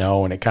just didn't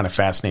know. And it kind of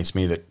fascinates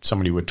me that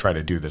somebody would try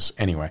to do this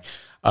anyway.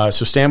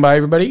 So stand by,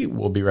 everybody.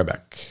 We'll be right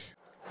back.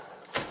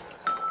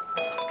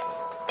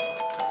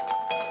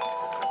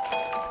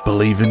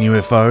 Believe in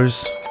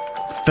UFOs?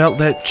 Felt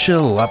that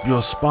chill up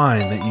your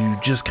spine that you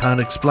just can't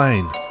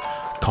explain?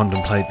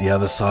 Contemplate the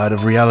other side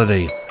of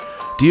reality?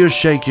 Do you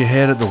shake your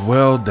head at the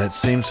world that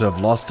seems to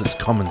have lost its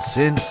common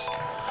sense?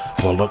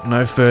 Well, look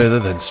no further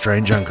than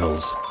Strange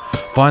Uncles.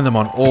 Find them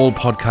on all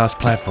podcast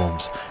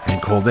platforms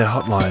and call their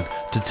hotline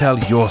to tell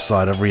your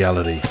side of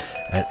reality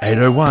at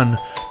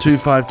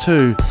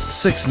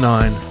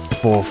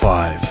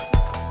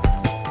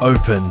 801-252-6945.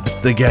 Open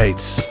the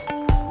gates.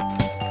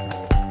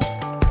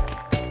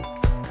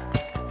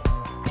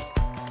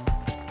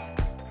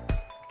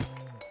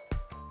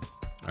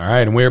 All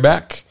right, and we're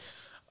back.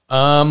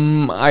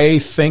 I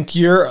think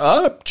you're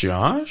up,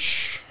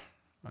 Josh.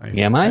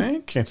 Am I? I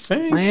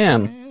think. I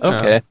am. Yeah.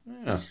 Okay.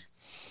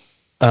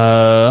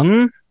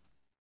 Yeah.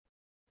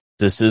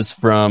 This is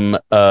from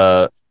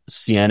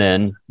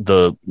CNN,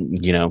 the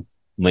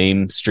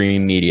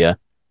mainstream media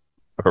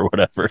or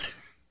whatever.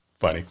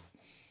 Funny.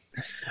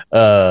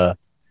 But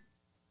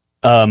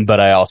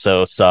I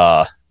also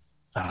saw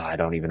I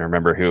don't even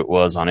remember who it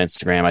was on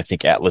Instagram. I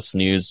think Atlas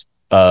News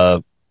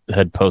had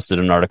posted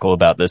an article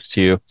about this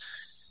too.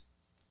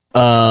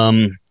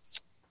 The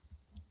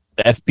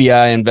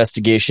FBI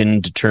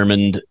investigation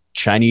determined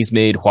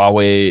Chinese-made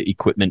Huawei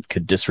equipment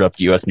could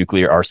disrupt U.S.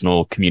 nuclear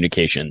arsenal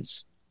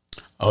communications.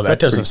 Oh, that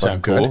doesn't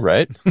sound Cool, good.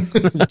 right?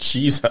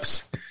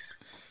 Jesus.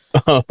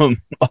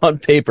 On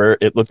paper,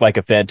 it looked like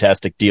a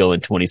fantastic deal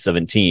in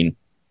 2017.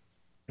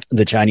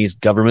 The Chinese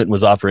government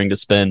was offering to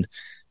spend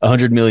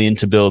 $100 million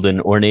to build an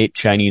ornate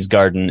Chinese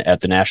garden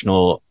at the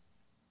National...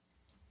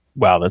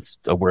 Wow, that's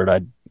a word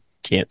I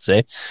can't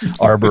say.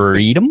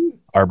 Arboretum?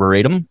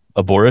 Arboretum?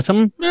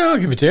 Yeah, I'll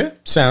give it to you.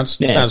 Sounds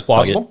Yeah,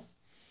 plausible.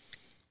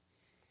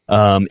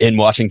 In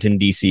Washington,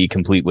 D.C.,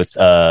 complete with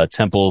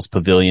temples,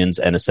 pavilions,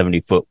 and a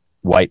 70-foot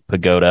white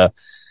pagoda.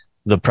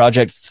 The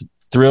project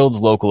thrilled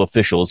local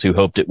officials who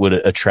hoped it would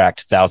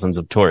attract thousands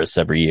of tourists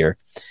every year.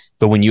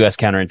 But when U.S.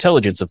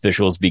 counterintelligence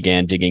officials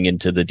began digging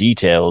into the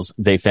details,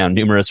 they found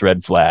numerous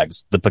red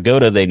flags. The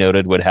pagoda, they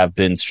noted, would have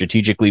been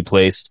strategically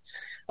placed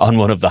on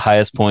one of the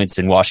highest points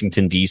in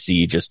Washington,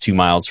 D.C., just 2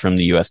 miles from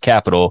the U.S.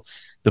 Capitol,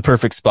 the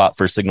perfect spot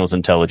for signals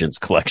intelligence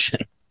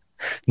collection.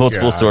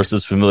 Multiple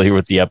sources familiar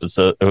with the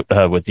episode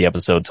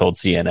told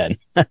CNN.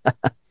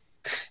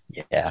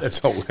 Yeah. That's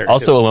hilarious.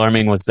 Also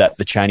alarming was that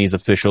the Chinese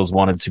officials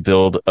wanted to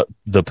build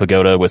the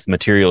pagoda with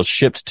materials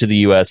shipped to the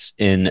U.S.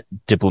 in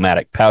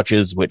diplomatic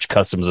pouches, which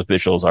customs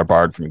officials are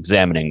barred from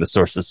examining, the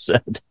sources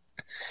said.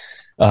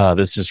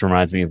 This just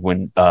reminds me of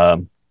when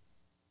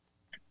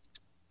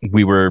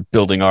we were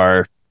building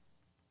our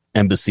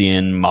embassy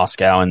in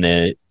Moscow, and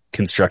the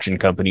construction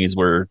companies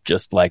were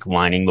just like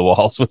lining the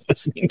walls with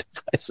listening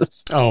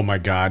devices. Oh my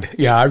God.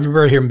 Yeah. I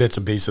remember hearing bits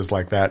and pieces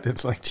like that.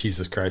 It's like,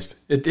 Jesus Christ.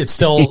 It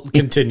still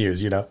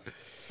continues,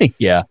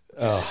 Yeah.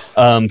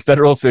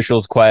 Federal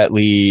officials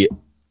quietly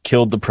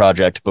killed the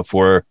project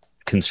before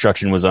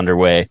construction was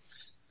underway.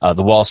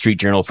 The Wall Street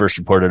Journal first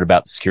reported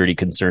about the security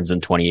concerns in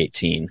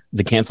 2018.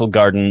 The canceled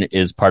garden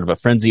is part of a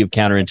frenzy of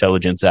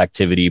counterintelligence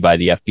activity by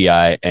the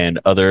FBI and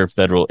other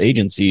federal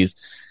agencies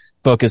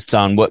focused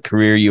on what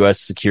career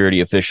U.S.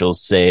 security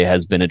officials say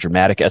has been a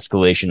dramatic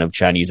escalation of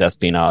Chinese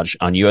espionage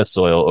on U.S.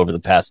 soil over the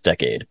past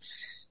decade.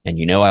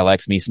 And I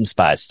likes me some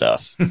spy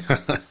stuff.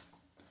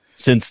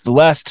 Since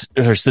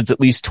at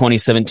least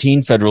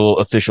 2017, federal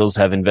officials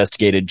have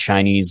investigated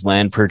Chinese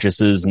land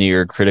purchases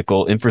near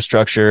critical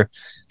infrastructure,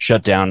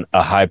 shut down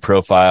a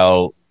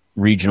high-profile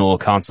regional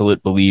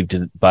consulate believed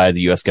by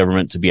the U.S.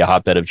 government to be a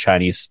hotbed of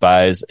Chinese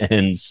spies,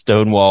 and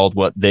stonewalled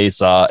what they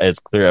saw as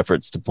clear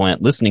efforts to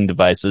plant listening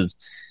devices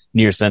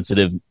near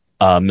sensitive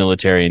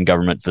military and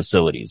government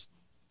facilities.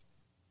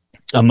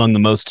 Among the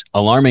most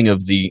alarming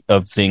of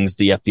things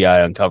the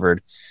FBI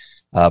uncovered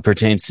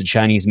pertains to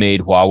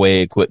Chinese-made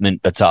Huawei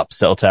equipment atop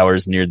cell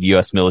towers near the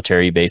U.S.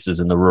 military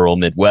bases in the rural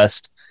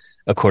Midwest,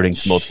 according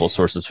to multiple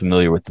sources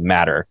familiar with the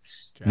matter.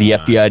 The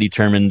FBI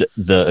determined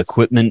the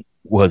equipment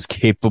was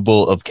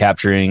capable of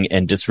capturing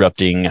and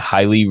disrupting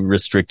highly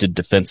restricted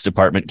Defense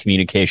Department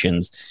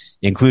communications,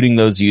 including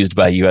those used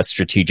by U.S.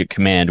 Strategic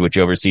Command, which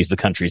oversees the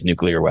country's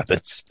nuclear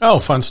weapons. Oh,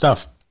 fun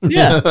stuff.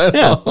 Yeah.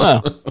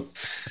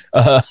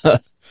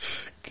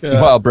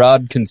 While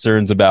broad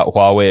concerns about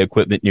Huawei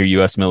equipment near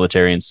U.S.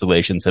 military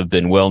installations have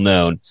been well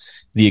known,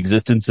 the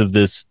existence of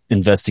this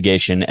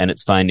investigation and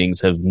its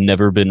findings have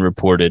never been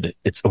reported.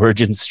 Its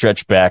origins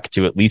stretch back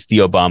to at least the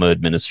Obama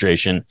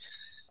administration.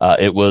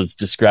 It was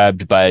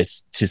described to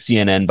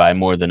CNN by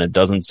more than a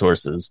dozen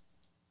sources,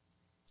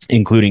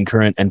 including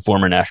current and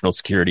former national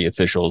security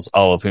officials,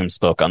 all of whom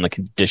spoke on the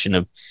condition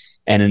of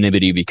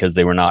anonymity because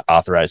they were not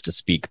authorized to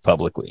speak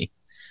publicly.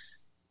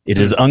 It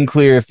is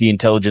unclear if the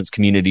intelligence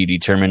community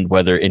determined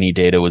whether any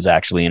data was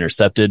actually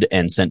intercepted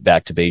and sent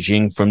back to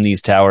Beijing from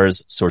these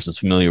towers. Sources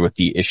familiar with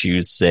the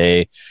issues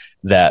say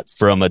that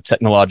from a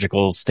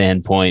technical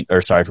standpoint,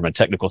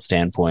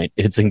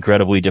 it's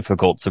incredibly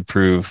difficult to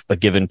prove a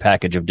given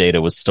package of data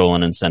was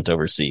stolen and sent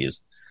overseas.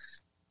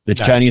 The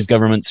Chinese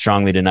government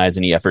strongly denies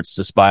any efforts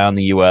to spy on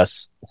the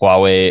U.S.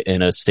 Huawei,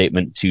 in a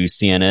statement to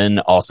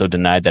CNN, also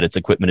denied that its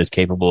equipment is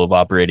capable of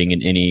operating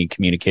in any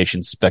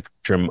communication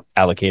spectrum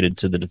allocated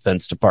to the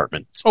Defense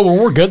Department. Oh, well,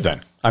 we're good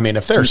then. I mean,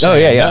 if they're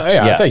saying,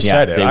 if they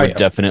said it, they would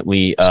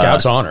definitely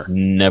Scout's honor.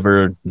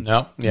 Never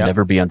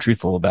be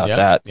untruthful about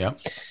that. Yeah.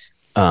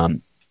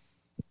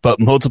 But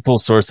multiple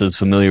sources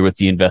familiar with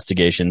the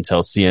investigation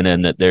tell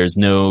CNN that there's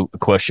no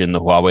question the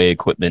Huawei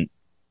equipment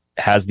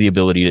has the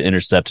ability to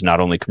intercept not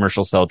only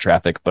commercial cell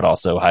traffic, but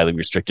also highly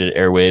restricted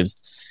airwaves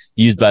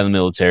used by the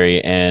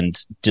military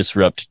and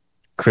disrupt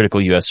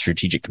critical U.S.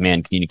 Strategic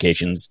Command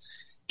communications,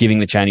 giving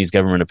the Chinese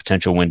government a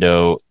potential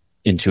window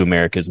into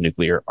America's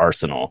nuclear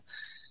arsenal.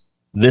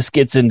 This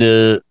gets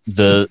into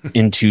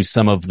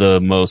some of the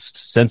most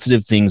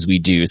sensitive things we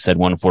do, said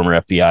one former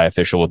FBI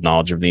official with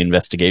knowledge of the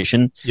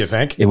investigation. You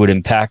think? It would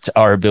impact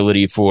our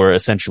ability for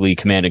essentially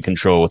command and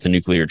control with the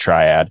nuclear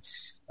triad.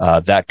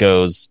 That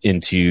goes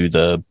into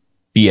the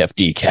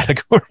BFD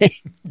category.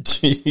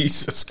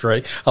 Jesus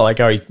Christ. I like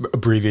how he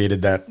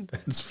abbreviated that.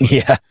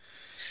 Yeah.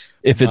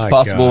 If it's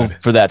possible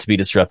for that to be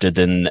disrupted,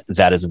 then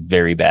that is a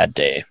very bad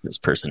day, this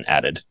person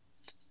added.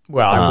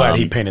 Well, I'm glad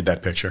he painted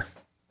that picture.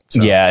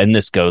 So. Yeah, and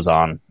this goes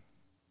on.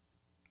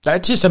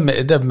 That just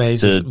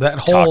amazes. That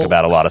whole talk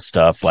about a lot of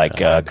stuff like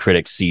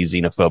critics see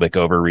xenophobic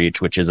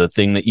overreach, which is a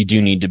thing that you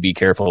do need to be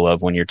careful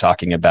of when you're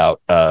talking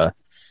about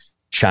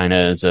China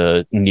as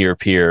a near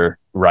peer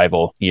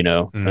rival,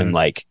 and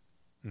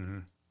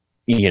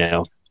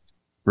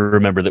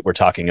remember that we're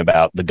talking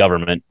about the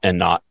government and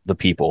not the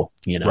people,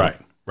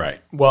 Right.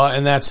 Well,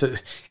 and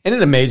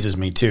it amazes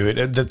me too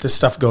that this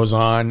stuff goes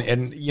on,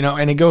 and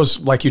and it goes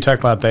like you talked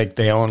about,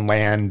 they own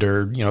land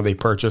or they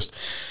purchased.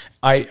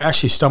 I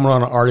actually stumbled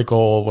on an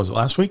article, was it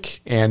last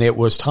week? And it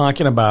was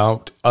talking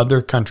about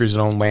other countries that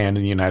own land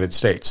in the United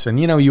States. And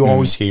you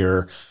always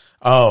hear,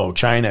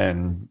 China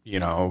and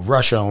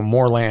Russia own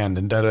more land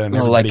and da-da. And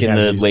like in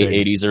the late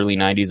 80s, early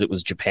 90s, it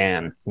was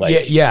Japan.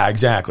 Yeah,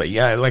 exactly.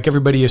 Yeah, like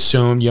everybody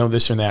assumed,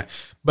 this and that.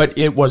 But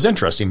it was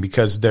interesting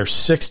because there's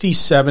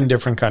 67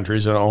 different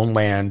countries that own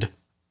land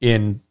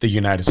in the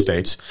United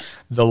States.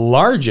 The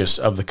largest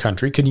of the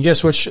country, can you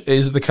guess which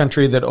is the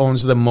country that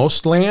owns the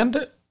most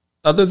land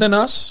other than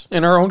us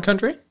in our own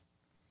country?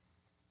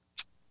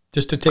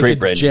 Just to take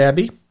Great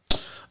jabby.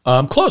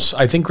 Close.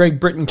 I think Great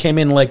Britain came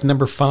in like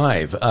number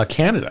 5.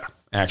 Canada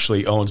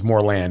actually owns more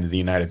land in the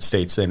United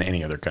States than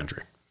any other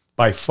country.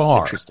 By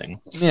far.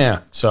 Interesting. Yeah.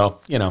 So,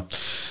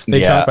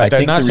 they talk about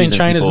that. Not saying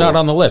China's not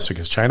on the list,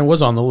 because China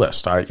was on the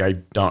list. I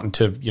don't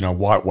to,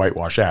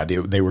 whitewash that.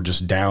 They were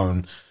just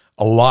down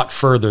a lot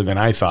further than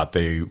I thought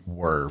they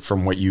were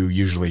from what you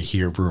usually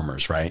hear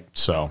rumors, right?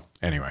 So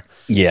anyway.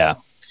 Yeah.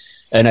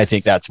 And I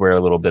think that's where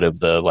a little bit of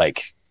the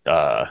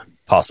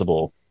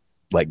possible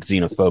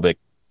xenophobic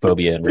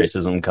phobia and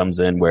racism comes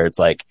in, where it's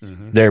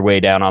they're way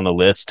down on the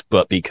list,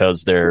 but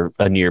because they're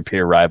a near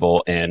peer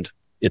rival and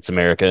it's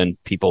America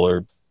and people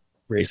are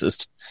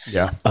racist.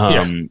 Yeah.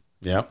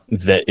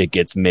 That it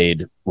gets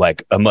made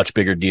a much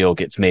bigger deal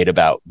gets made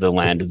about the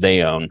land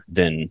they own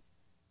than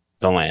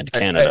the land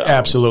Canada owns.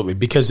 Absolutely.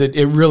 Because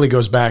it really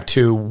goes back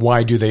to,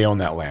 why do they own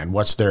that land?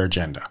 What's their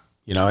agenda?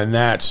 And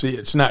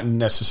it's not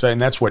necessary.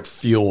 And that's what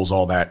fuels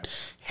all that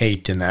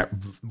hate and that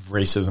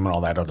racism and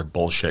all that other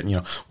bullshit.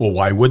 Well,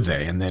 why would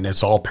they? And then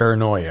it's all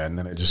paranoia, and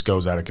then it just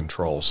goes out of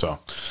control. So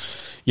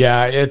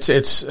yeah, it's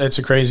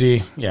a crazy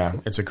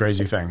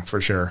thing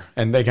for sure.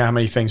 And think how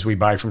many things we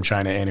buy from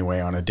China anyway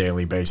on a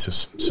daily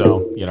basis.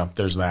 So,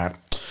 there's that.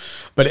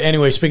 But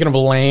anyway, speaking of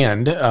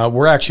land,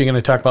 we're actually going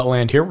to talk about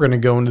land here. We're going to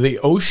go into the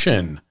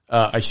ocean.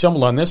 I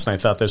stumbled on this and I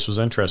thought this was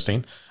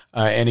interesting.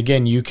 And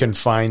again, you can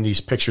find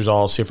these pictures.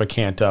 I'll see if I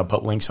can't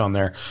put links on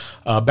there.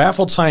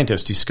 Baffled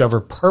scientists discover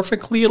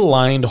perfectly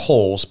aligned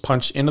holes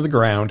punched into the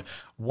ground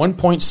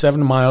 1.7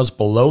 miles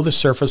below the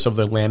surface of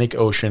the Atlantic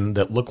Ocean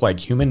that look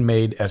like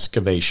human-made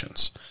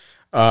excavations.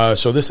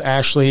 So this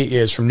actually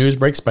is from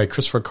Newsbreaks by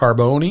Christopher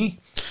Carboni.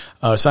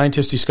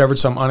 Scientists discovered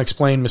some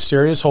unexplained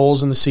mysterious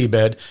holes in the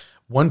seabed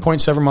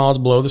 1.7 miles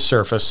below the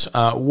surface.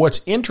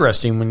 What's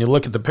interesting when you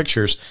look at the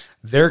pictures,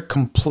 they're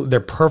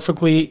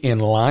perfectly in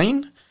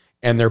line,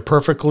 and they're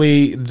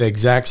perfectly the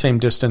exact same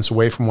distance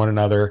away from one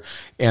another,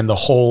 and the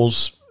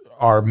holes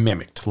are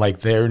mimicked.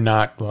 They're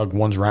not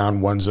one's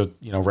round, one's a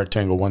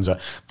rectangle,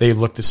 they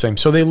look the same.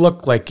 So they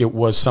look like it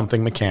was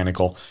something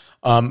mechanical.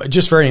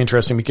 Just very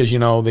interesting because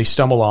they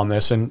stumble on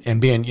this and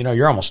being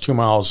you're almost 2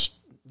 miles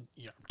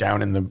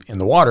down in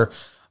the water.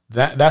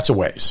 That's a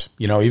ways,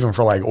 even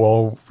for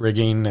oil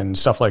rigging and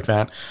stuff like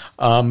that.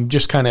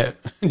 Just kind of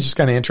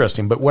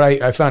interesting. But what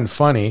I found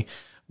funny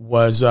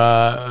was,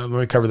 let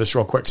me cover this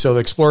real quick. So the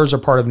explorers are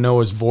part of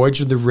NOAA's Voyage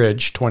of the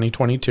Ridge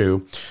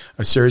 2022,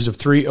 a series of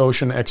 3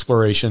 ocean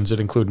explorations that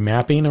include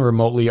mapping and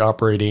remotely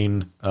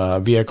operating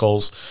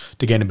vehicles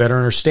to gain a better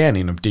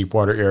understanding of deep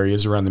water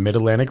areas around the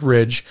Mid-Atlantic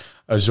Ridge,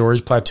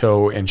 Azores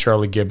Plateau, and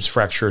Charlie Gibbs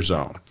Fracture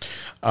Zone.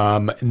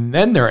 And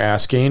then they're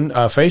asking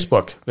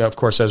Facebook, of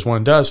course, as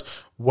one does,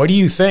 what do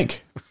you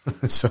think?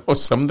 So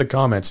some of the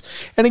comments,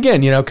 and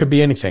again, could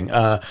be anything.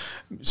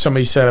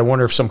 Somebody said, I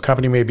wonder if some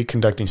company may be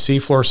conducting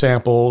seafloor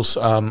samples.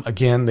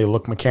 Again, they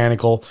look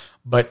mechanical,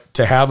 but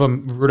to have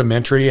them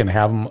rudimentary and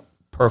have them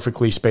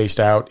perfectly spaced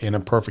out in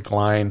a perfect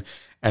line,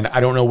 and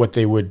I don't know what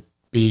they would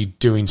be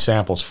doing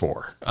samples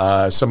for.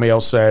 Somebody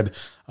else said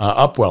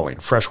upwelling,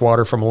 fresh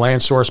water from a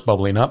land source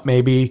bubbling up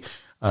maybe.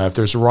 If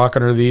there's a rock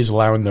under these,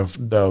 allowing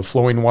the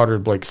flowing water to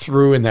break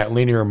through in that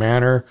linear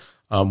manner,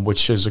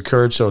 which has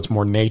occurred, so it's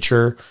more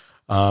nature.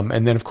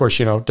 And then, of course,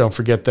 don't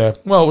forget it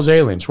was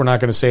aliens. We're not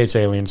going to say it's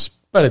aliens,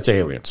 but it's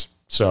aliens.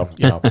 So,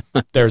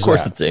 there's of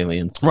course that. It's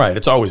aliens. Right,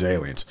 it's always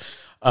aliens.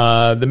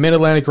 The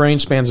Mid-Atlantic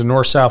Range spans the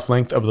north-south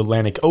length of the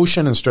Atlantic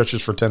Ocean and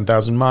stretches for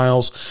 10,000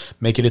 miles,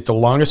 making it the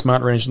longest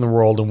mountain range in the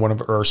world and one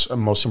of Earth's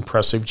most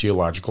impressive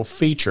geological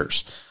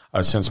features.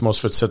 Since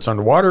most of it sits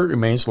underwater, it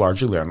remains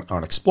largely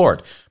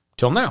unexplored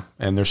till now,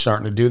 and they're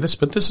starting to do this.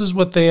 But this is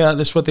what they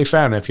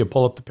found. And if you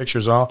pull up the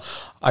pictures,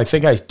 I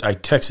think I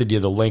texted you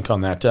the link on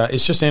that.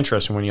 It's just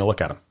interesting when you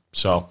look at them.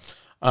 So,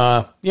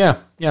 yeah,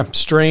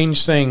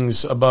 strange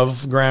things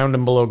above ground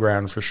and below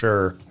ground for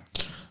sure.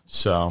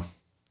 So,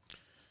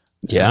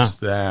 yeah,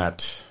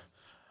 that.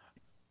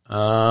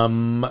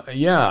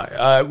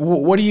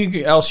 What do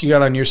you else you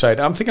got on your side?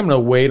 I think I'm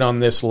going to wait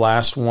on this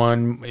last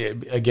one.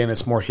 Again,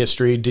 it's more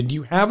history. Did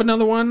you have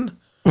another one?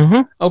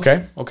 Mm-hmm.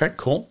 Okay,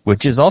 cool.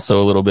 Which is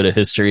also a little bit of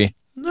history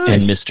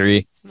and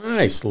mystery.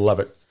 Nice, love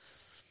it.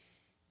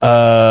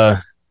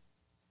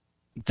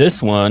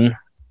 This one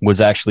was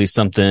actually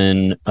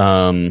something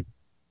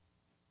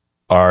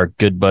our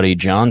good buddy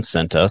John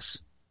sent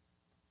us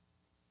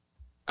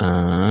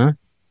a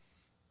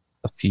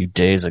few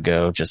days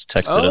ago. Just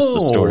texted us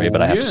the story,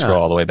 but I have to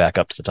scroll all the way back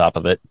up to the top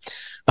of it.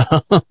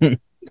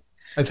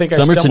 I think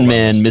Somerton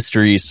Man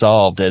mystery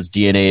solved as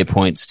DNA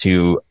points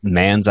to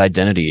man's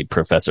identity,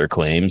 professor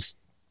claims.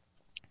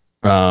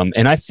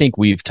 And I think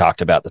we've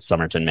talked about the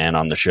Somerton Man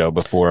on the show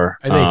before.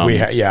 I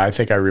think I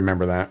think I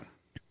remember that.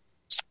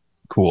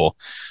 Cool.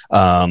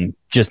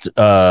 Just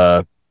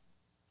a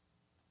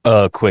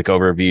quick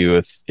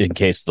overview, in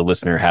case the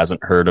listener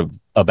hasn't heard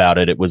about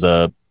it. It was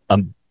a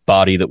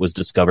body that was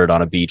discovered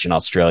on a beach in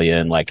Australia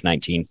in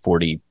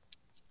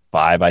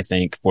 1945, I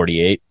think,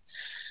 48.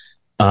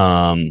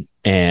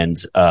 And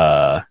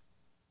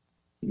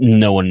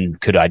no one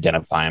could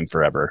identify him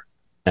forever.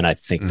 And I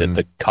think that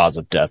the cause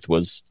of death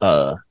was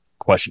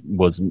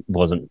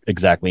wasn't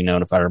exactly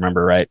known, if I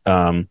remember right.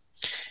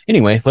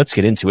 Anyway, let's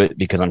get into it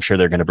because I'm sure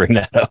they're going to bring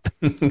that up.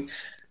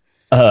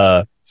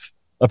 A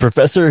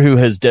professor who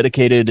has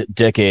dedicated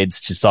decades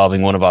to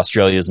solving one of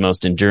Australia's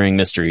most enduring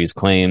mysteries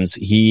claims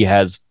he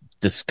has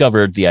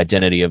discovered the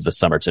identity of the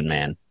Somerton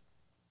Man.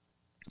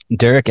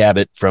 Derek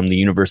Abbott from the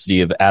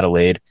University of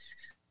Adelaide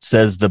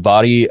says the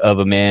body of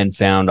a man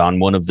found on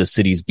one of the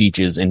city's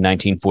beaches in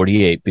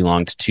 1948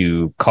 belonged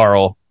to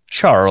Carl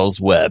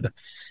Charles Webb,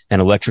 an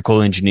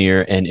electrical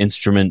engineer and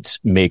instrument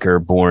maker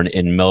born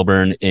in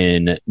Melbourne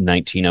in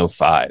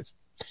 1905.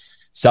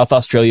 South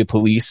Australia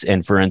Police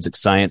and Forensic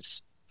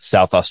Science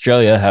South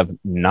Australia have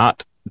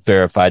not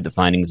verified the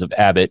findings of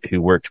Abbott,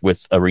 who worked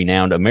with a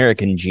renowned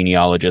American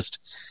genealogist,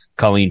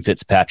 Colleen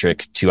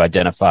Fitzpatrick, to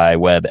identify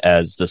Webb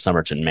as the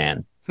Somerton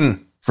Man.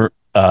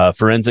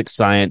 Forensic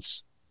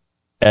Science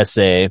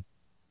SA.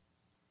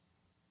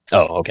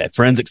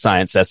 Forensic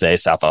Science SA,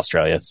 South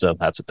Australia. So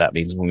that's what that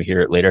means when we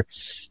hear it later.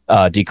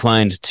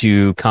 Declined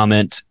to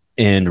comment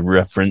and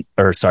referred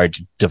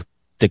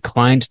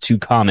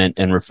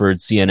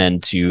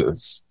CNN to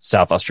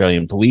South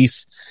Australian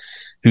Police,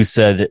 who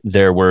said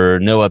there were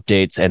no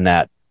updates and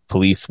that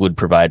police would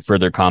provide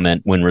further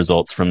comment when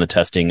results from the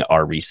testing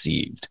are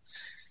received.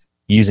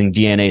 Using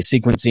DNA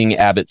sequencing,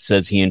 Abbott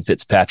says he and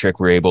Fitzpatrick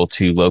were able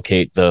to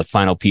locate the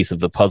final piece of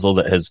the puzzle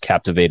that has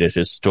captivated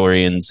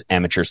historians,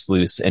 amateur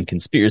sleuths, and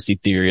conspiracy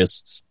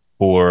theorists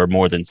for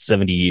more than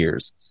 70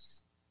 years.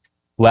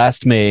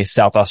 Last May,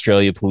 South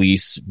Australia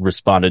Police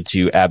responded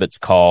to Abbott's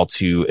call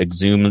to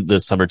exhume the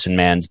Somerton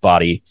man's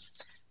body,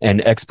 and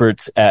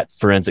experts at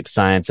Forensic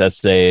Science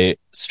SA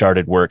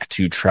started work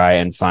to try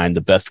and find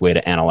the best way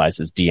to analyze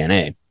his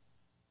DNA.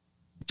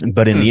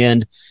 But in the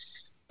end,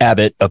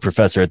 Abbott, a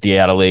professor at the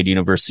Adelaide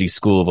University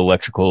School of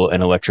Electrical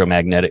and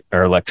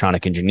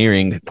Electronic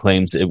Engineering,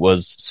 claims it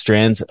was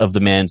strands of the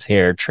man's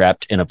hair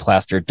trapped in a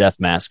plaster death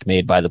mask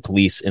made by the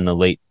police in the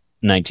late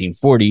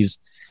 1940s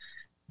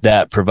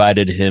that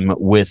provided him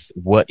with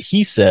what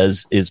he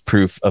says is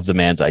proof of the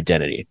man's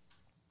identity.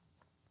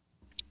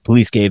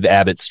 Police gave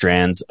Abbott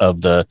strands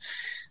of the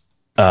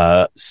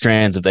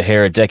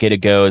hair a decade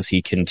ago as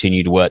he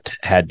continued what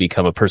had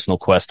become a personal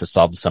quest to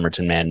solve the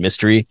Somerton Man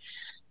mystery.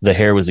 The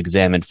hair was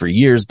examined for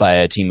years by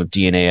a team of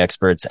DNA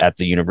experts at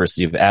the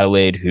University of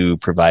Adelaide, who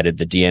provided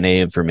the DNA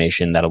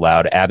information that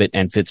allowed Abbott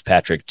and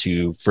Fitzpatrick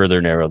to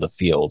further narrow the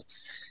field.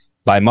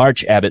 By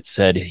March, Abbott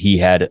said he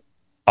had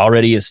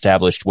already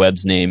established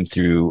Webb's name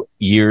through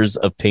years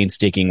of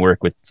painstaking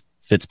work with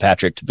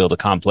Fitzpatrick to build a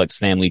complex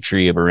family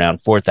tree of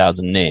around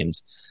 4,000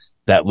 names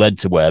that led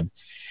to Webb,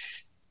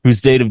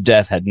 whose date of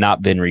death had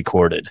not been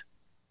recorded.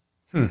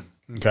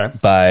 Okay.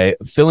 By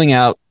filling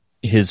out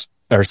this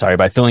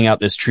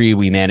tree,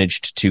 we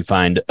managed to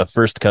find a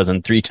first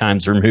cousin 3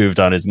 times removed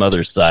on his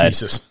mother's side,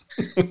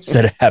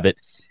 said Abbott.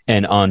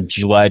 And on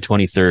July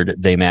 23rd,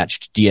 they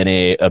matched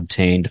DNA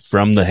obtained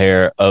from the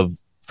hair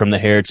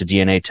to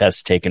DNA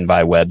tests taken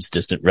by Webb's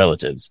distant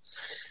relatives.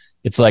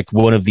 It's like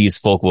one of these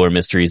folklore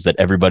mysteries that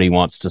everybody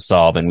wants to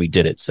solve, and we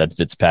did it, said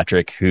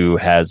Fitzpatrick, who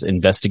has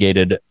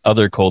investigated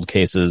other cold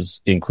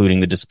cases, including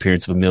the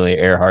disappearance of Amelia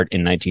Earhart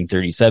in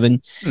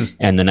 1937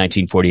 and the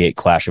 1948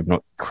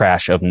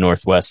 crash of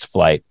Northwest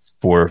Flight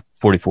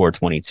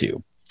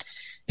 4422.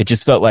 It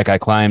just felt like I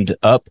climbed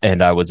up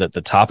and I was at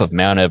the top of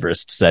Mount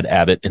Everest, said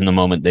Abbott in the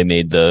moment they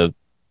made the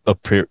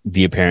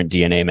apparent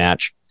DNA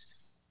match.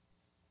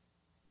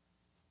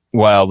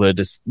 While the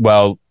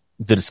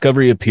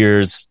discovery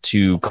appears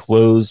to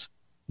close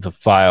the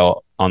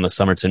file on the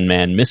Somerton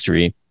Man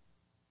mystery,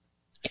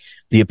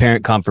 the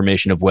apparent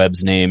confirmation of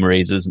Webb's name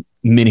raises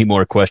many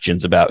more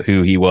questions about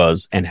who he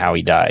was and how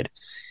he died.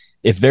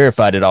 If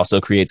verified, it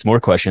also creates more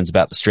questions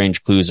about the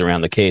strange clues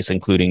around the case,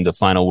 including the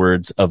final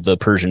words of the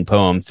Persian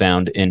poem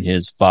found in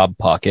his fob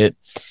pocket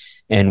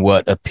and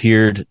what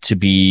appeared to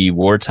be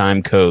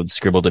wartime code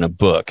scribbled in a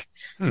book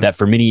that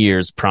for many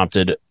years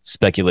prompted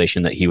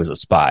speculation that he was a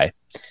spy.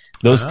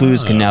 Those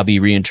clues can now be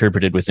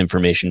reinterpreted with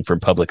information from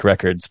public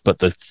records, but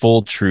the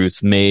full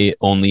truth may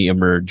only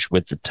emerge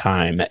with the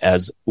time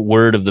as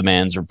word of the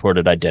man's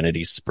reported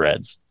identity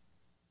spreads.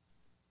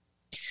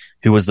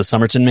 Who was the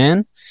Somerton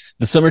Man?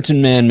 The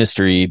Somerton Man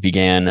mystery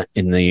began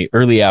in the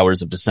early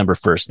hours of December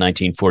 1st,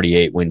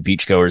 1948, when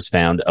beachgoers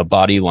found a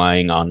body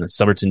lying on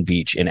Somerton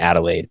Beach in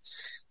Adelaide.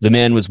 The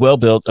man was well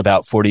built,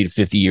 about 40 to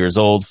 50 years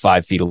old,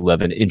 5 feet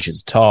 11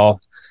 inches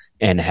tall,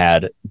 and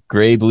had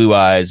gray blue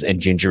eyes and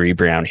gingery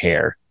brown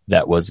hair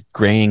that was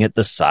graying at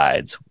the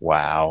sides.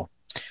 Wow.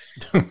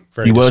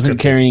 He wasn't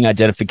carrying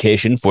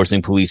identification,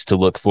 forcing police to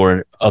look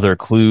for other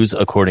clues,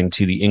 according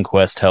to the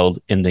inquest held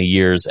in the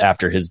years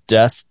after his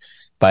death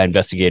by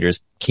investigators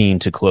keen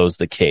to close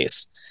the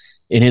case.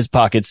 In his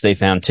pockets, they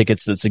found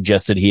tickets that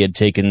suggested he had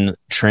taken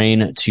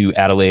train to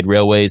Adelaide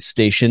Railway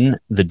Station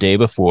the day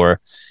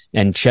before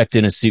and checked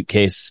in a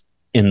suitcase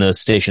in the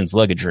station's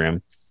luggage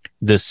room.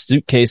 The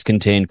suitcase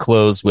contained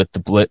clothes with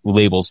the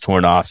labels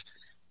torn off,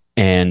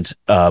 and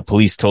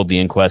police told the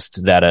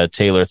inquest that a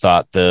tailor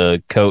thought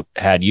the coat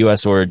had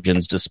U.S.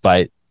 origins.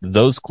 Despite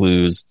those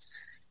clues,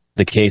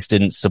 the case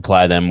didn't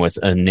supply them with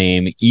a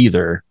name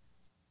either,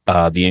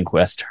 the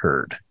inquest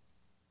heard.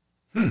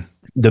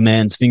 The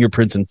man's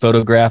fingerprints and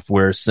photograph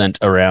were sent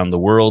around the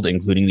world,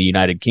 including the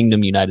United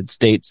Kingdom, United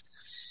States,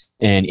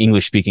 and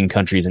English-speaking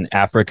countries in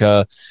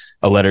Africa.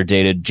 A letter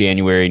dated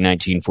January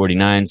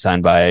 1949,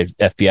 signed by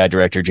FBI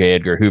Director J.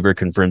 Edgar Hoover,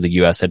 confirmed the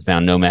U.S. had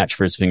found no match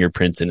for his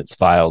fingerprints in its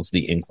files,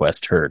 the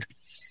inquest heard.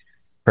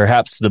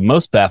 Perhaps the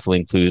most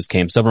baffling clues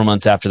came several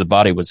months after the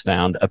body was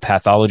found. A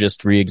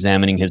pathologist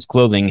re-examining his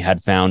clothing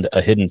had found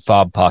a hidden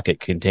fob pocket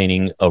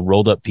containing a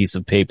rolled-up piece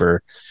of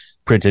paper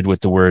printed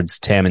with the words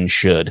Taman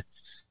Shud,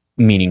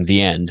 meaning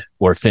the end,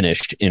 or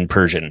finished, in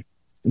Persian.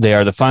 They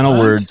are the final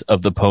words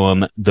of the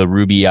poem The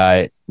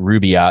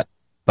Rubaiyat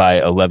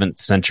by 11th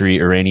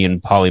century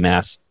Iranian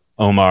polymath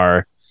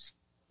Omar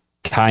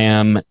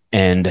Khayyam,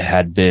 and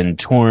had been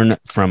torn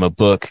from a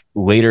book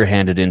later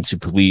handed in to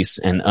police.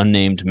 An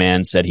unnamed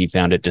man said he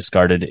found it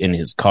discarded in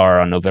his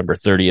car on November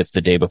 30th, the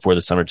day before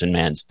the Somerton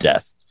man's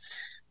death.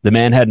 The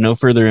man had no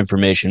further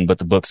information, but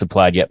the book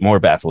supplied yet more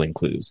baffling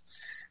clues.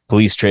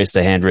 Police traced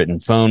a handwritten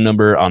phone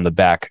number on the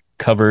back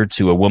cover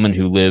to a woman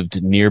who lived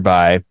in the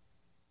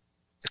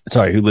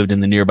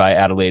nearby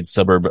Adelaide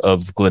suburb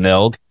of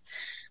Glenelg.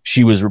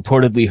 She was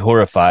reportedly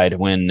horrified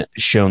when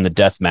shown the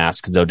death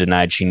mask, though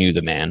denied she knew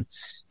the man.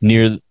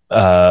 Near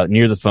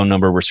the phone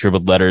number were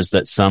scribbled letters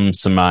that some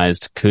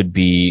surmised could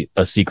be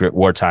a secret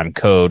wartime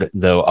code,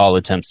 though all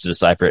attempts to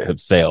decipher it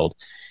have failed.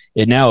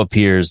 It now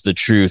appears the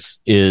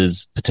truth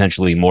is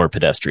potentially more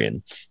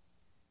pedestrian.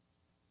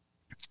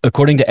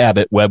 According to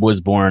Abbott, Webb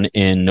was born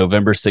in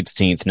November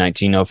 16th,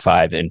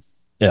 1905 in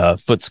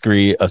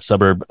Footscray, a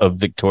suburb of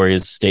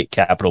Victoria's state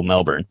capital,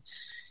 Melbourne.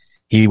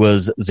 He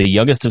was the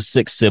youngest of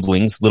 6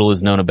 siblings. Little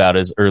is known about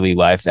his early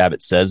life,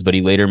 Abbott says, but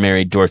he later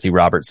married Dorothy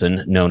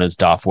Robertson, known as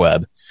Doff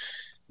Webb.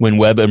 When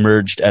Webb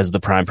emerged as the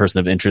prime person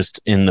of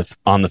interest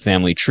on the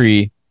family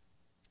tree,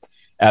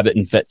 Abbott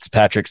and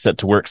Fitzpatrick set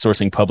to work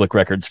sourcing public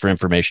records for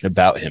information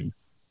about him.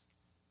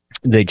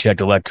 They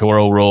checked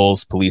electoral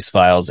rolls, police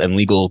files, and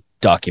legal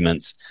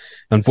documents.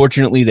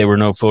 Unfortunately, there were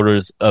no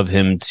photos of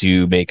him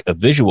to make a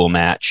visual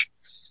match.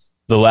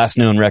 The last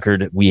known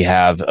record we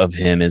have of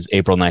him is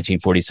April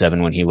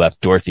 1947 when he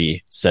left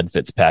Dorothy, said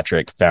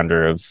Fitzpatrick,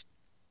 founder of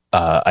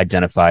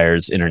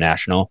Identifiers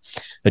International,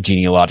 a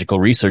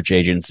genealogical research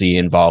agency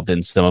involved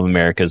in some of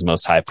America's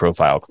most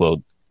high-profile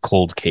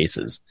cold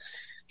cases.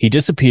 He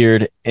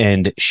disappeared,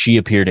 and she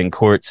appeared in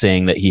court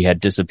saying that he had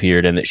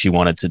disappeared and that she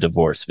wanted to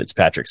divorce,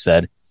 Fitzpatrick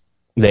said.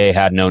 They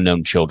had no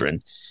known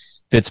children.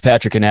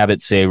 Fitzpatrick and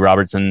Abbott say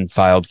Robertson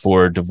filed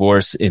for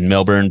divorce in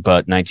Melbourne,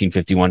 but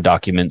 1951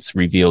 documents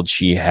revealed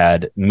she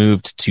had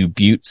moved to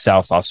Butte,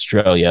 South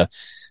Australia,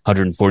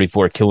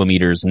 144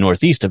 kilometers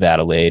northeast of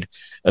Adelaide,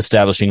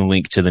 establishing a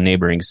link to the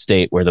neighboring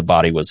state where the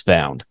body was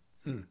found.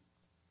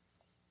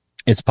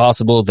 It's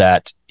possible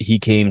that he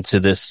came to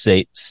this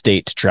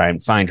state to try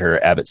and find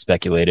her, Abbott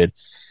speculated.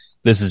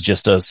 This is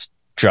just us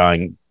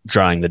drawing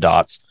the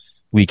dots.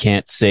 We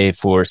can't say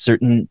for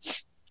certain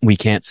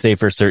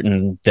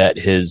that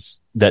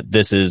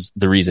this is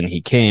the reason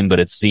he came, but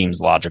it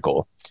seems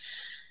logical.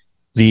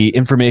 The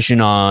information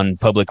on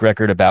public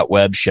record about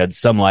Webb sheds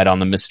some light on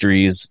the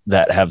mysteries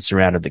that have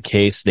surrounded the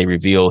case. They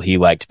reveal he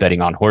liked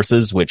betting on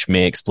horses, which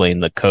may explain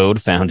the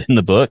code found in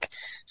the book,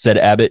 said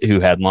Abbott, who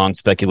had long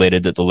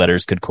speculated that the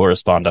letters could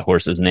correspond to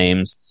horses'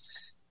 names.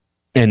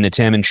 In the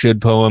Taman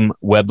Shud poem,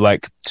 Webb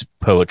liked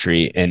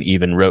poetry and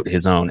even wrote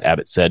his own,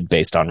 Abbott said,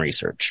 based on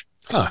research.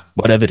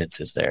 What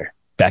evidence is there?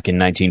 Back in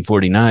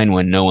 1949,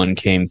 when no one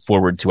came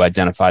forward to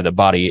identify the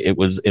body, it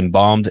was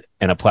embalmed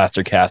and a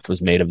plaster cast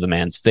was made of the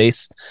man's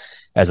face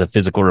as a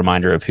physical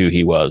reminder of who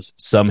he was.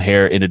 Some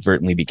hair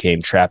inadvertently became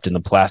trapped in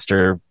the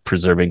plaster,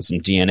 preserving some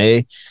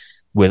DNA,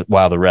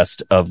 while the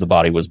rest of the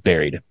body was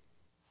buried.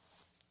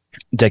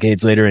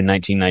 Decades later, in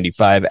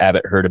 1995,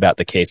 Abbott heard about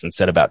the case and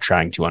set about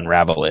trying to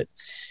unravel it.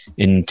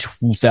 In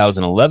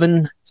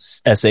 2011,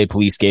 SA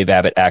police gave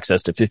Abbott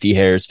access to 50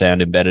 hairs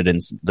found embedded in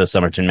the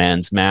Somerton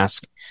man's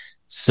mask,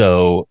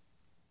 so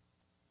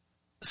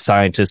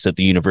scientists at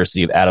the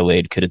University of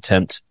Adelaide could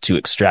attempt to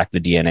extract the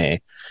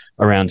DNA.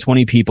 Around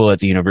 20 people at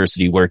the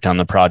university worked on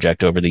the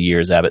project over the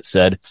years, Abbott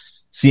said.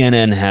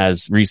 CNN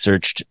has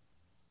reached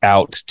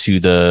out to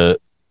the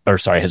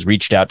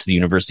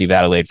University of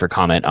Adelaide for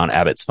comment on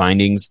Abbott's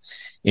findings.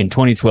 In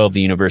 2012,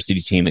 the university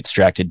team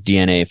extracted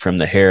DNA from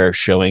the hair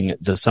showing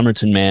the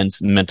Somerton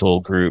man's maternal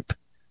group.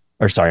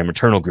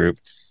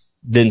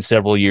 Then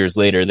several years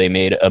later, they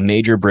made a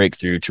major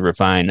breakthrough to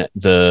refine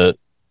the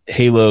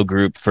halo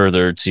group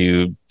further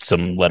to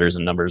some letters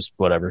and numbers,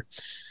 whatever.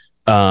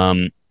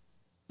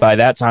 By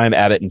that time,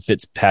 Abbott and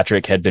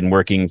Fitzpatrick had been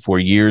working for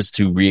years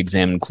to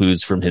re-examine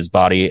clues from his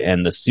body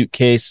and the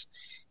suitcase,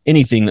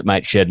 anything that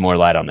might shed more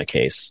light on the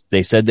case.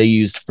 They said they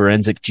used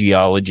forensic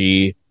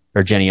genealogy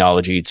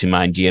to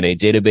mine DNA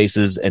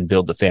databases and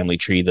build the family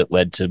tree that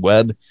led to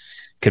Webb,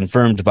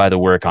 confirmed by the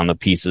work on the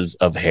pieces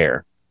of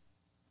hair.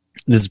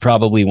 This is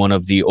probably one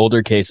of the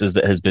older cases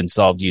that has been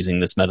solved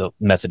using this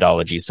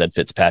methodology, said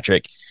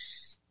Fitzpatrick.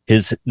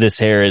 This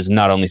hair is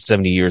not only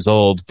 70 years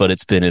old, but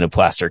it's been in a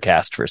plaster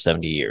cast for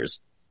 70 years.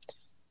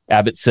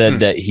 Abbott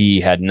said that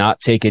he had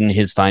not taken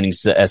his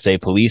findings to SA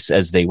police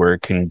as they were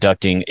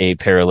conducting a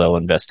parallel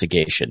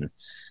investigation.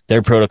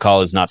 Their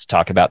protocol is not to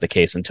talk about the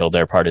case until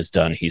their part is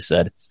done, he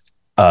said.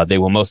 They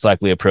will most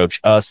likely approach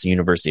us,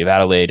 University of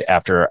Adelaide,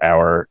 after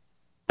our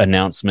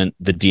announcement.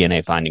 The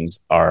DNA findings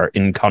are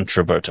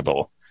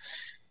incontrovertible.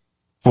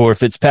 For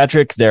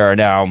Fitzpatrick, there are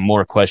now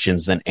more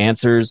questions than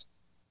answers.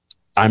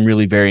 I'm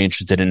really very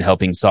interested in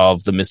helping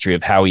solve the mystery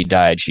of how he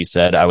died, she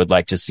said. I would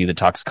like to see the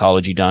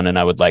toxicology done, and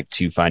I would like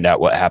to find out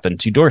what happened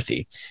to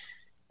Dorothy.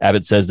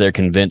 Abbott says they're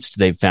convinced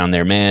they've found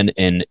their man.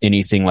 In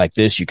anything like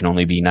this, you can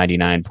only be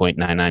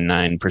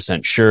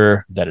 99.999%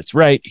 sure that it's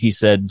right. He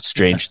said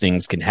strange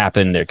things can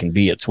happen. There can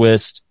be a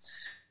twist.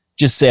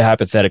 Just say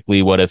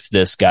hypothetically, what if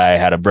this guy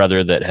had a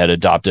brother that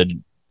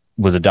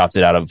was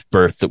adopted out of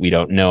birth that we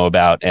don't know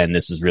about, and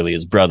this is really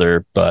his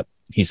brother, but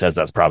he says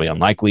that's probably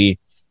unlikely.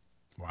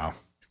 Wow.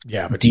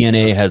 Yeah, but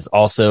DNA has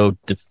also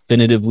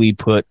definitively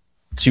put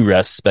to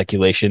rest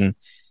speculation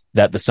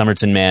that the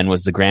Somerton man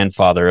was the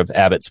grandfather of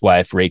Abbott's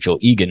wife, Rachel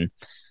Egan.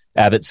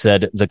 Abbott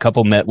said the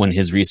couple met when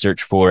his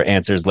research for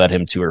answers led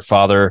him to her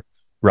father,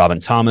 Robin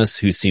Thomas,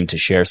 who seemed to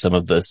share some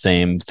of the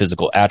same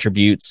physical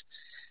attributes.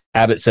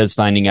 Abbott says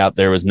finding out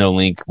there was no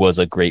link was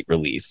a great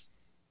relief.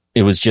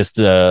 It was just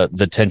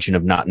the tension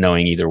of not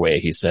knowing either way,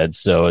 he said.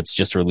 So it's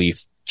just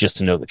relief just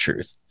to know the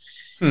truth.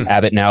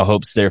 Abbott now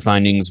hopes their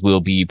findings will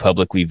be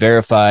publicly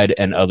verified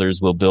and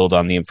others will build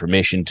on the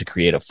information to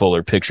create a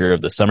fuller picture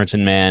of the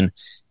Somerton man,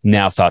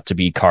 now thought to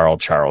be Carl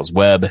Charles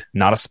Webb,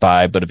 not a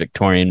spy, but a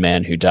Victorian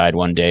man who died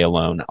one day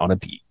alone on a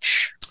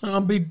beach.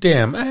 I'll be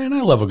damned. And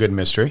I love a good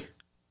mystery.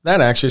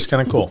 That actually is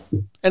kind of cool.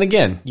 And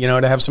again,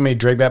 to have somebody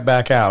drag that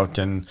back out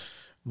and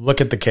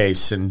look at the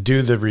case and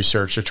do the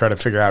research to try to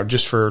figure out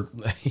it's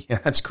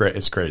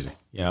crazy.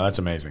 Yeah, that's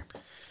amazing.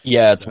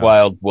 Yeah, it's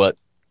wild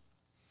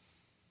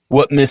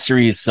what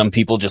mysteries some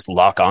people just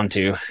lock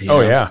onto.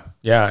 Yeah.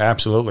 Yeah,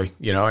 absolutely.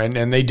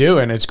 And they do,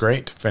 and it's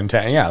great.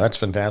 Fantastic. Yeah, that's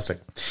fantastic.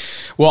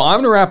 Well, I'm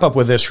going to wrap up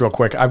with this real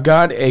quick. I've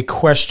got a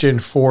question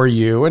for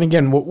you. And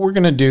again, what we're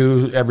going to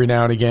do every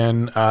now and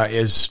again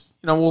is,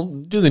 we'll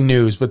do the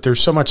news, but there's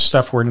so much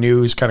stuff where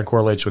news kind of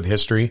correlates with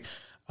history.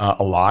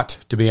 A lot,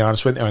 to be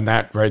honest with you. And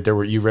that right there,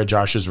 what you read,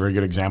 Josh, is a very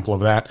good example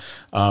of that.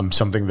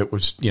 Something that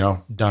was,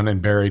 done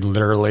and buried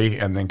literally,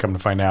 and then come to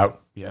find out,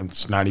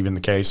 it's not even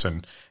the case.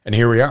 And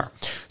here we are.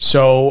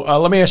 So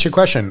let me ask you a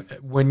question.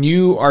 When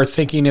you are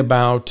thinking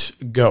about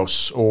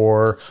ghosts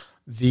or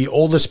the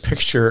oldest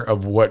picture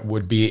of what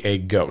would be a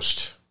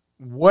ghost,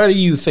 what do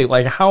you think?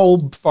 Like,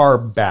 how far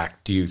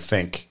back do you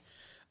think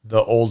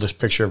the oldest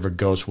picture of a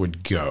ghost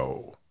would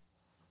go?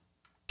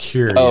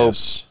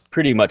 Curious.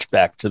 Pretty much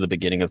back to the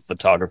beginning of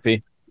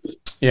photography.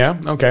 Yeah.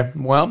 Okay.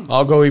 Well,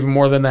 I'll go even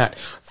more than that.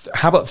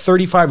 How about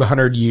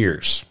 3,500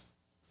 years?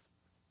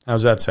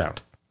 How's that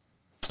sound?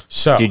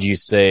 So, did you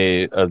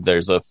say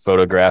there's a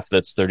photograph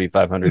that's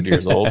 3,500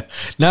 years old?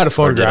 Not a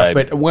photograph,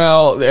 but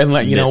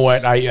and you know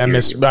what? I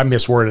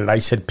misworded. I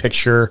said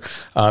picture.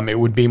 It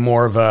would be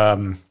more of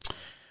a,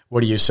 what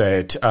do you say?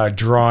 It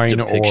drawing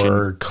depiction.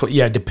 Or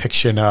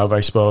depiction of,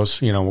 I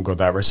suppose. We'll go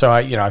that way. So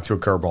I threw a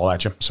curveball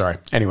at you. Sorry.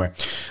 Anyway,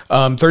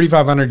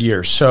 3,500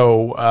 years.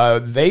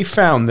 So they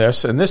found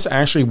this, and this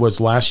actually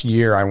was last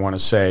year. I want to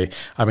say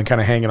I've been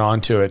kind of hanging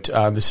on to it.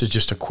 This is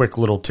just a quick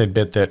little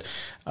tidbit that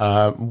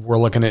we're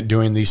looking at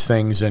doing these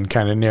things and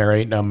kind of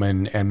narrating them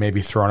and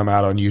maybe throwing them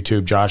out on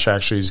YouTube. Josh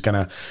actually is going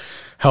to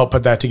help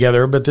put that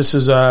together, but this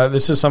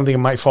is something that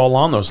might fall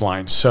along those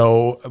lines.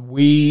 So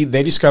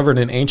they discovered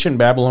an ancient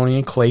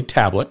Babylonian clay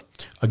tablet,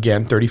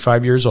 again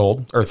 35 years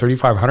old or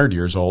 3,500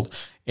 years old,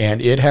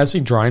 and it has a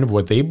drawing of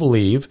what they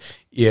believe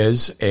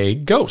is a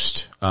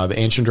ghost. The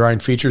ancient drawing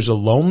features a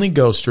lonely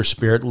ghost or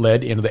spirit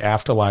led into the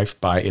afterlife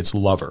by its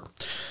lover.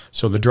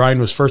 So the drawing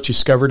was first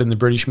discovered in the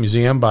British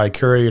Museum by a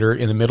curator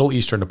in the Middle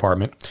Eastern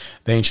Department.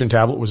 The ancient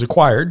tablet was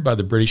acquired by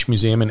the British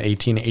Museum in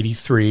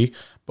 1883,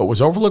 but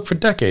was overlooked for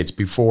decades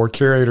before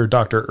curator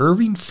Dr.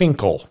 Irving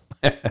Finkel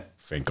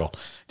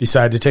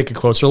decided to take a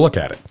closer look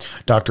at it.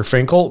 Dr.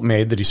 Finkel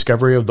made the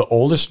discovery of the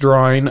oldest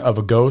drawing of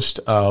a ghost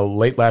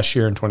late last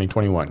year in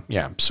 2021.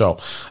 Yeah, so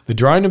the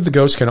drawing of the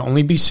ghost can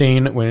only be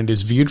seen when it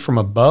is viewed from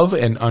above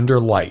and under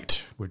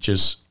light, which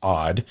is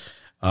odd.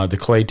 The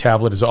clay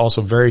tablet is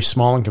also very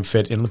small and can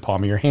fit in the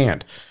palm of your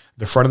hand.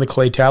 The front of the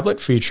clay tablet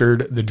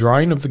featured the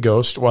drawing of the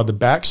ghost, while the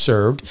back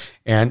served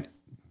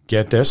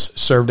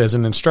as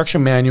an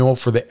instruction manual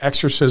for the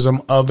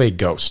exorcism of a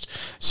ghost.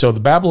 So the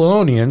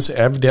Babylonians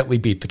evidently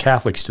beat the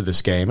Catholics to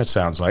this game, it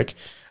sounds like,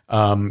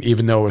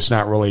 even though it's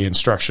not really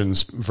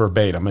instructions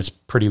verbatim. It's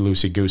pretty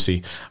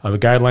loosey-goosey. The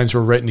guidelines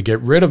were written to get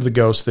rid of the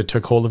ghost that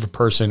took hold of a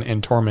person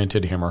and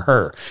tormented him or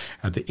her.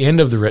 At the end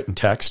of the written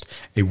text,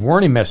 a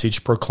warning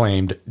message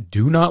proclaimed,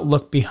 "Do not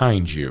look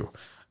behind you."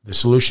 The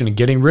solution to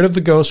getting rid of the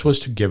ghost was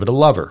to give it a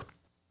lover.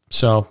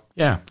 So,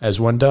 yeah, as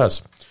one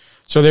does.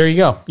 So there you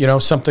go.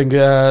 Something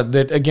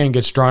that, again,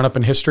 gets drawn up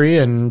in history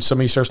and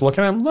somebody starts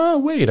looking at it. Oh,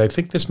 wait, I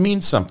think this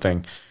means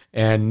something.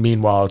 And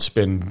meanwhile, it's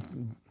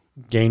been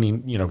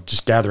gaining,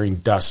 just gathering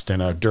dust in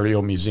a dirty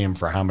old museum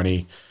for how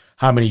many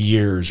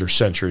years or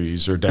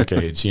centuries or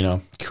decades,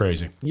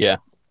 crazy. Yeah.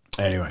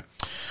 Anyway,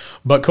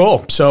 but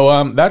cool.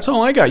 So that's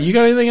all I got. You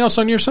got anything else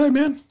on your side,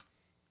 man?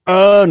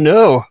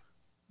 No.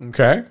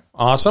 Okay.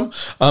 Awesome.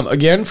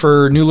 Again,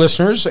 for new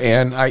listeners,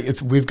 and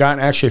we've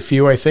gotten actually a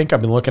few, I think. I've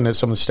been looking at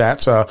some of the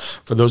stats.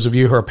 For those of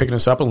you who are picking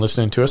us up and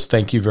listening to us,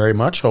 thank you very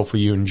much.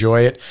 Hopefully you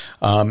enjoy it.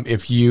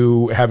 If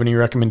you have any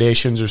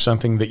recommendations or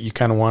something that you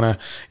kind of want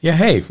to,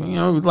 hey,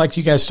 we'd like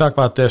you guys to talk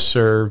about this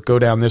or go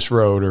down this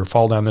road or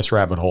fall down this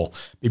rabbit hole,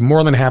 be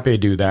more than happy to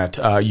do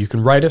that. You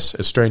can write us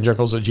at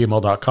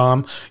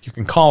strangeuncles@gmail.com. You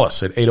can call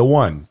us at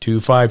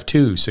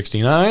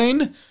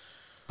 801-252-6945.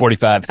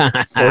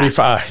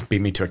 45.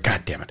 Beat me to it.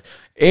 God damn it.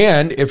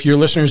 And if you're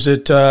listeners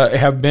that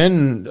have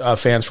been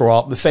fans for a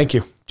while, thank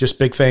you. Just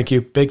big thank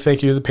you. Big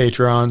thank you to the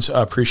Patreons.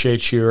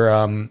 Appreciate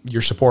your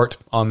support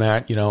on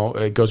that.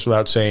 It goes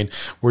without saying.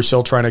 We're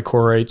still trying to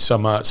curate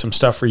some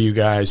stuff for you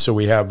guys, so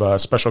we have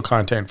special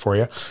content for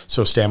you.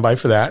 So stand by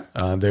for that.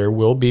 There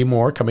will be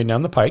more coming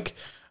down the pike.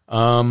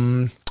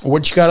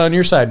 What you got on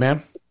your side,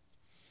 man?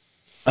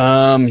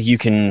 You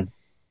can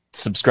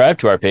subscribe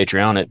to our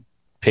Patreon at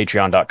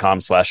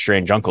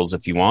patreon.com/strangeuncles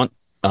if you want.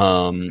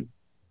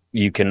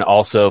 You can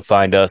also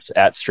find us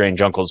at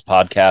Strange Uncles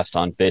Podcast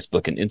on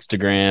Facebook and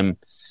Instagram.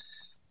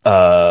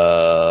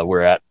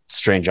 We're at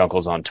Strange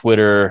Uncles on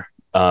Twitter.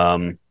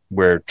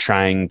 We're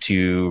trying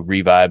to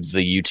revive the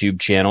YouTube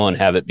channel and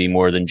have it be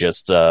more than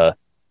just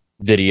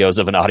videos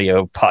of an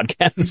audio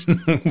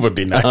podcast. Would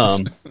be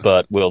nice.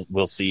 But we'll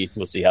see.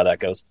 We'll see how that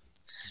goes.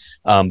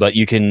 But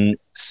you can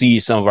see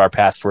some of our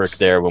past work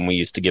there when we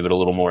used to give it a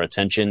little more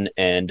attention,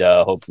 and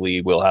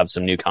hopefully we'll have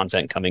some new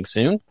content coming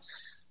soon.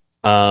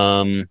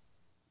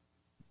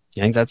 I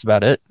think that's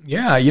about it.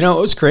 Yeah, it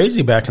was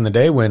crazy back in the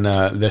day when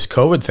this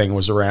COVID thing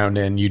was around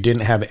and you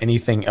didn't have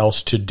anything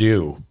else to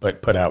do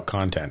but put out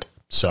content.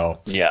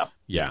 So, yeah.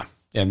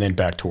 And then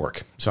back to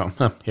work. So,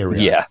 here we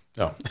are. Yeah.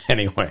 Oh,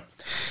 anyway.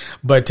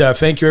 But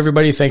thank you,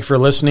 everybody. Thank you for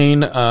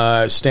listening.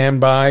 Stand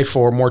by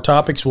for more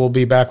topics. We'll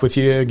be back with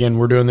you. Again,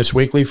 we're doing this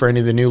weekly for any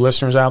of the new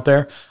listeners out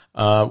there.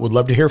 Would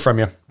love to hear from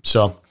you.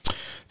 So,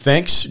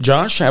 thanks,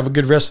 Josh. Have a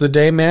good rest of the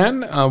day,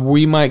 man.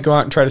 We might go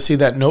out and try to see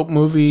that Nope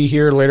movie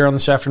here later on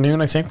this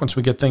afternoon, I think, once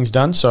we get things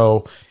done.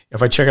 So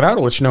if I check it out,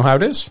 I'll let you know how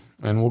it is,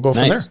 and we'll go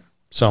from there.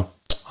 So,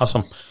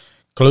 awesome.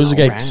 Close the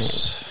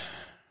gates. Right.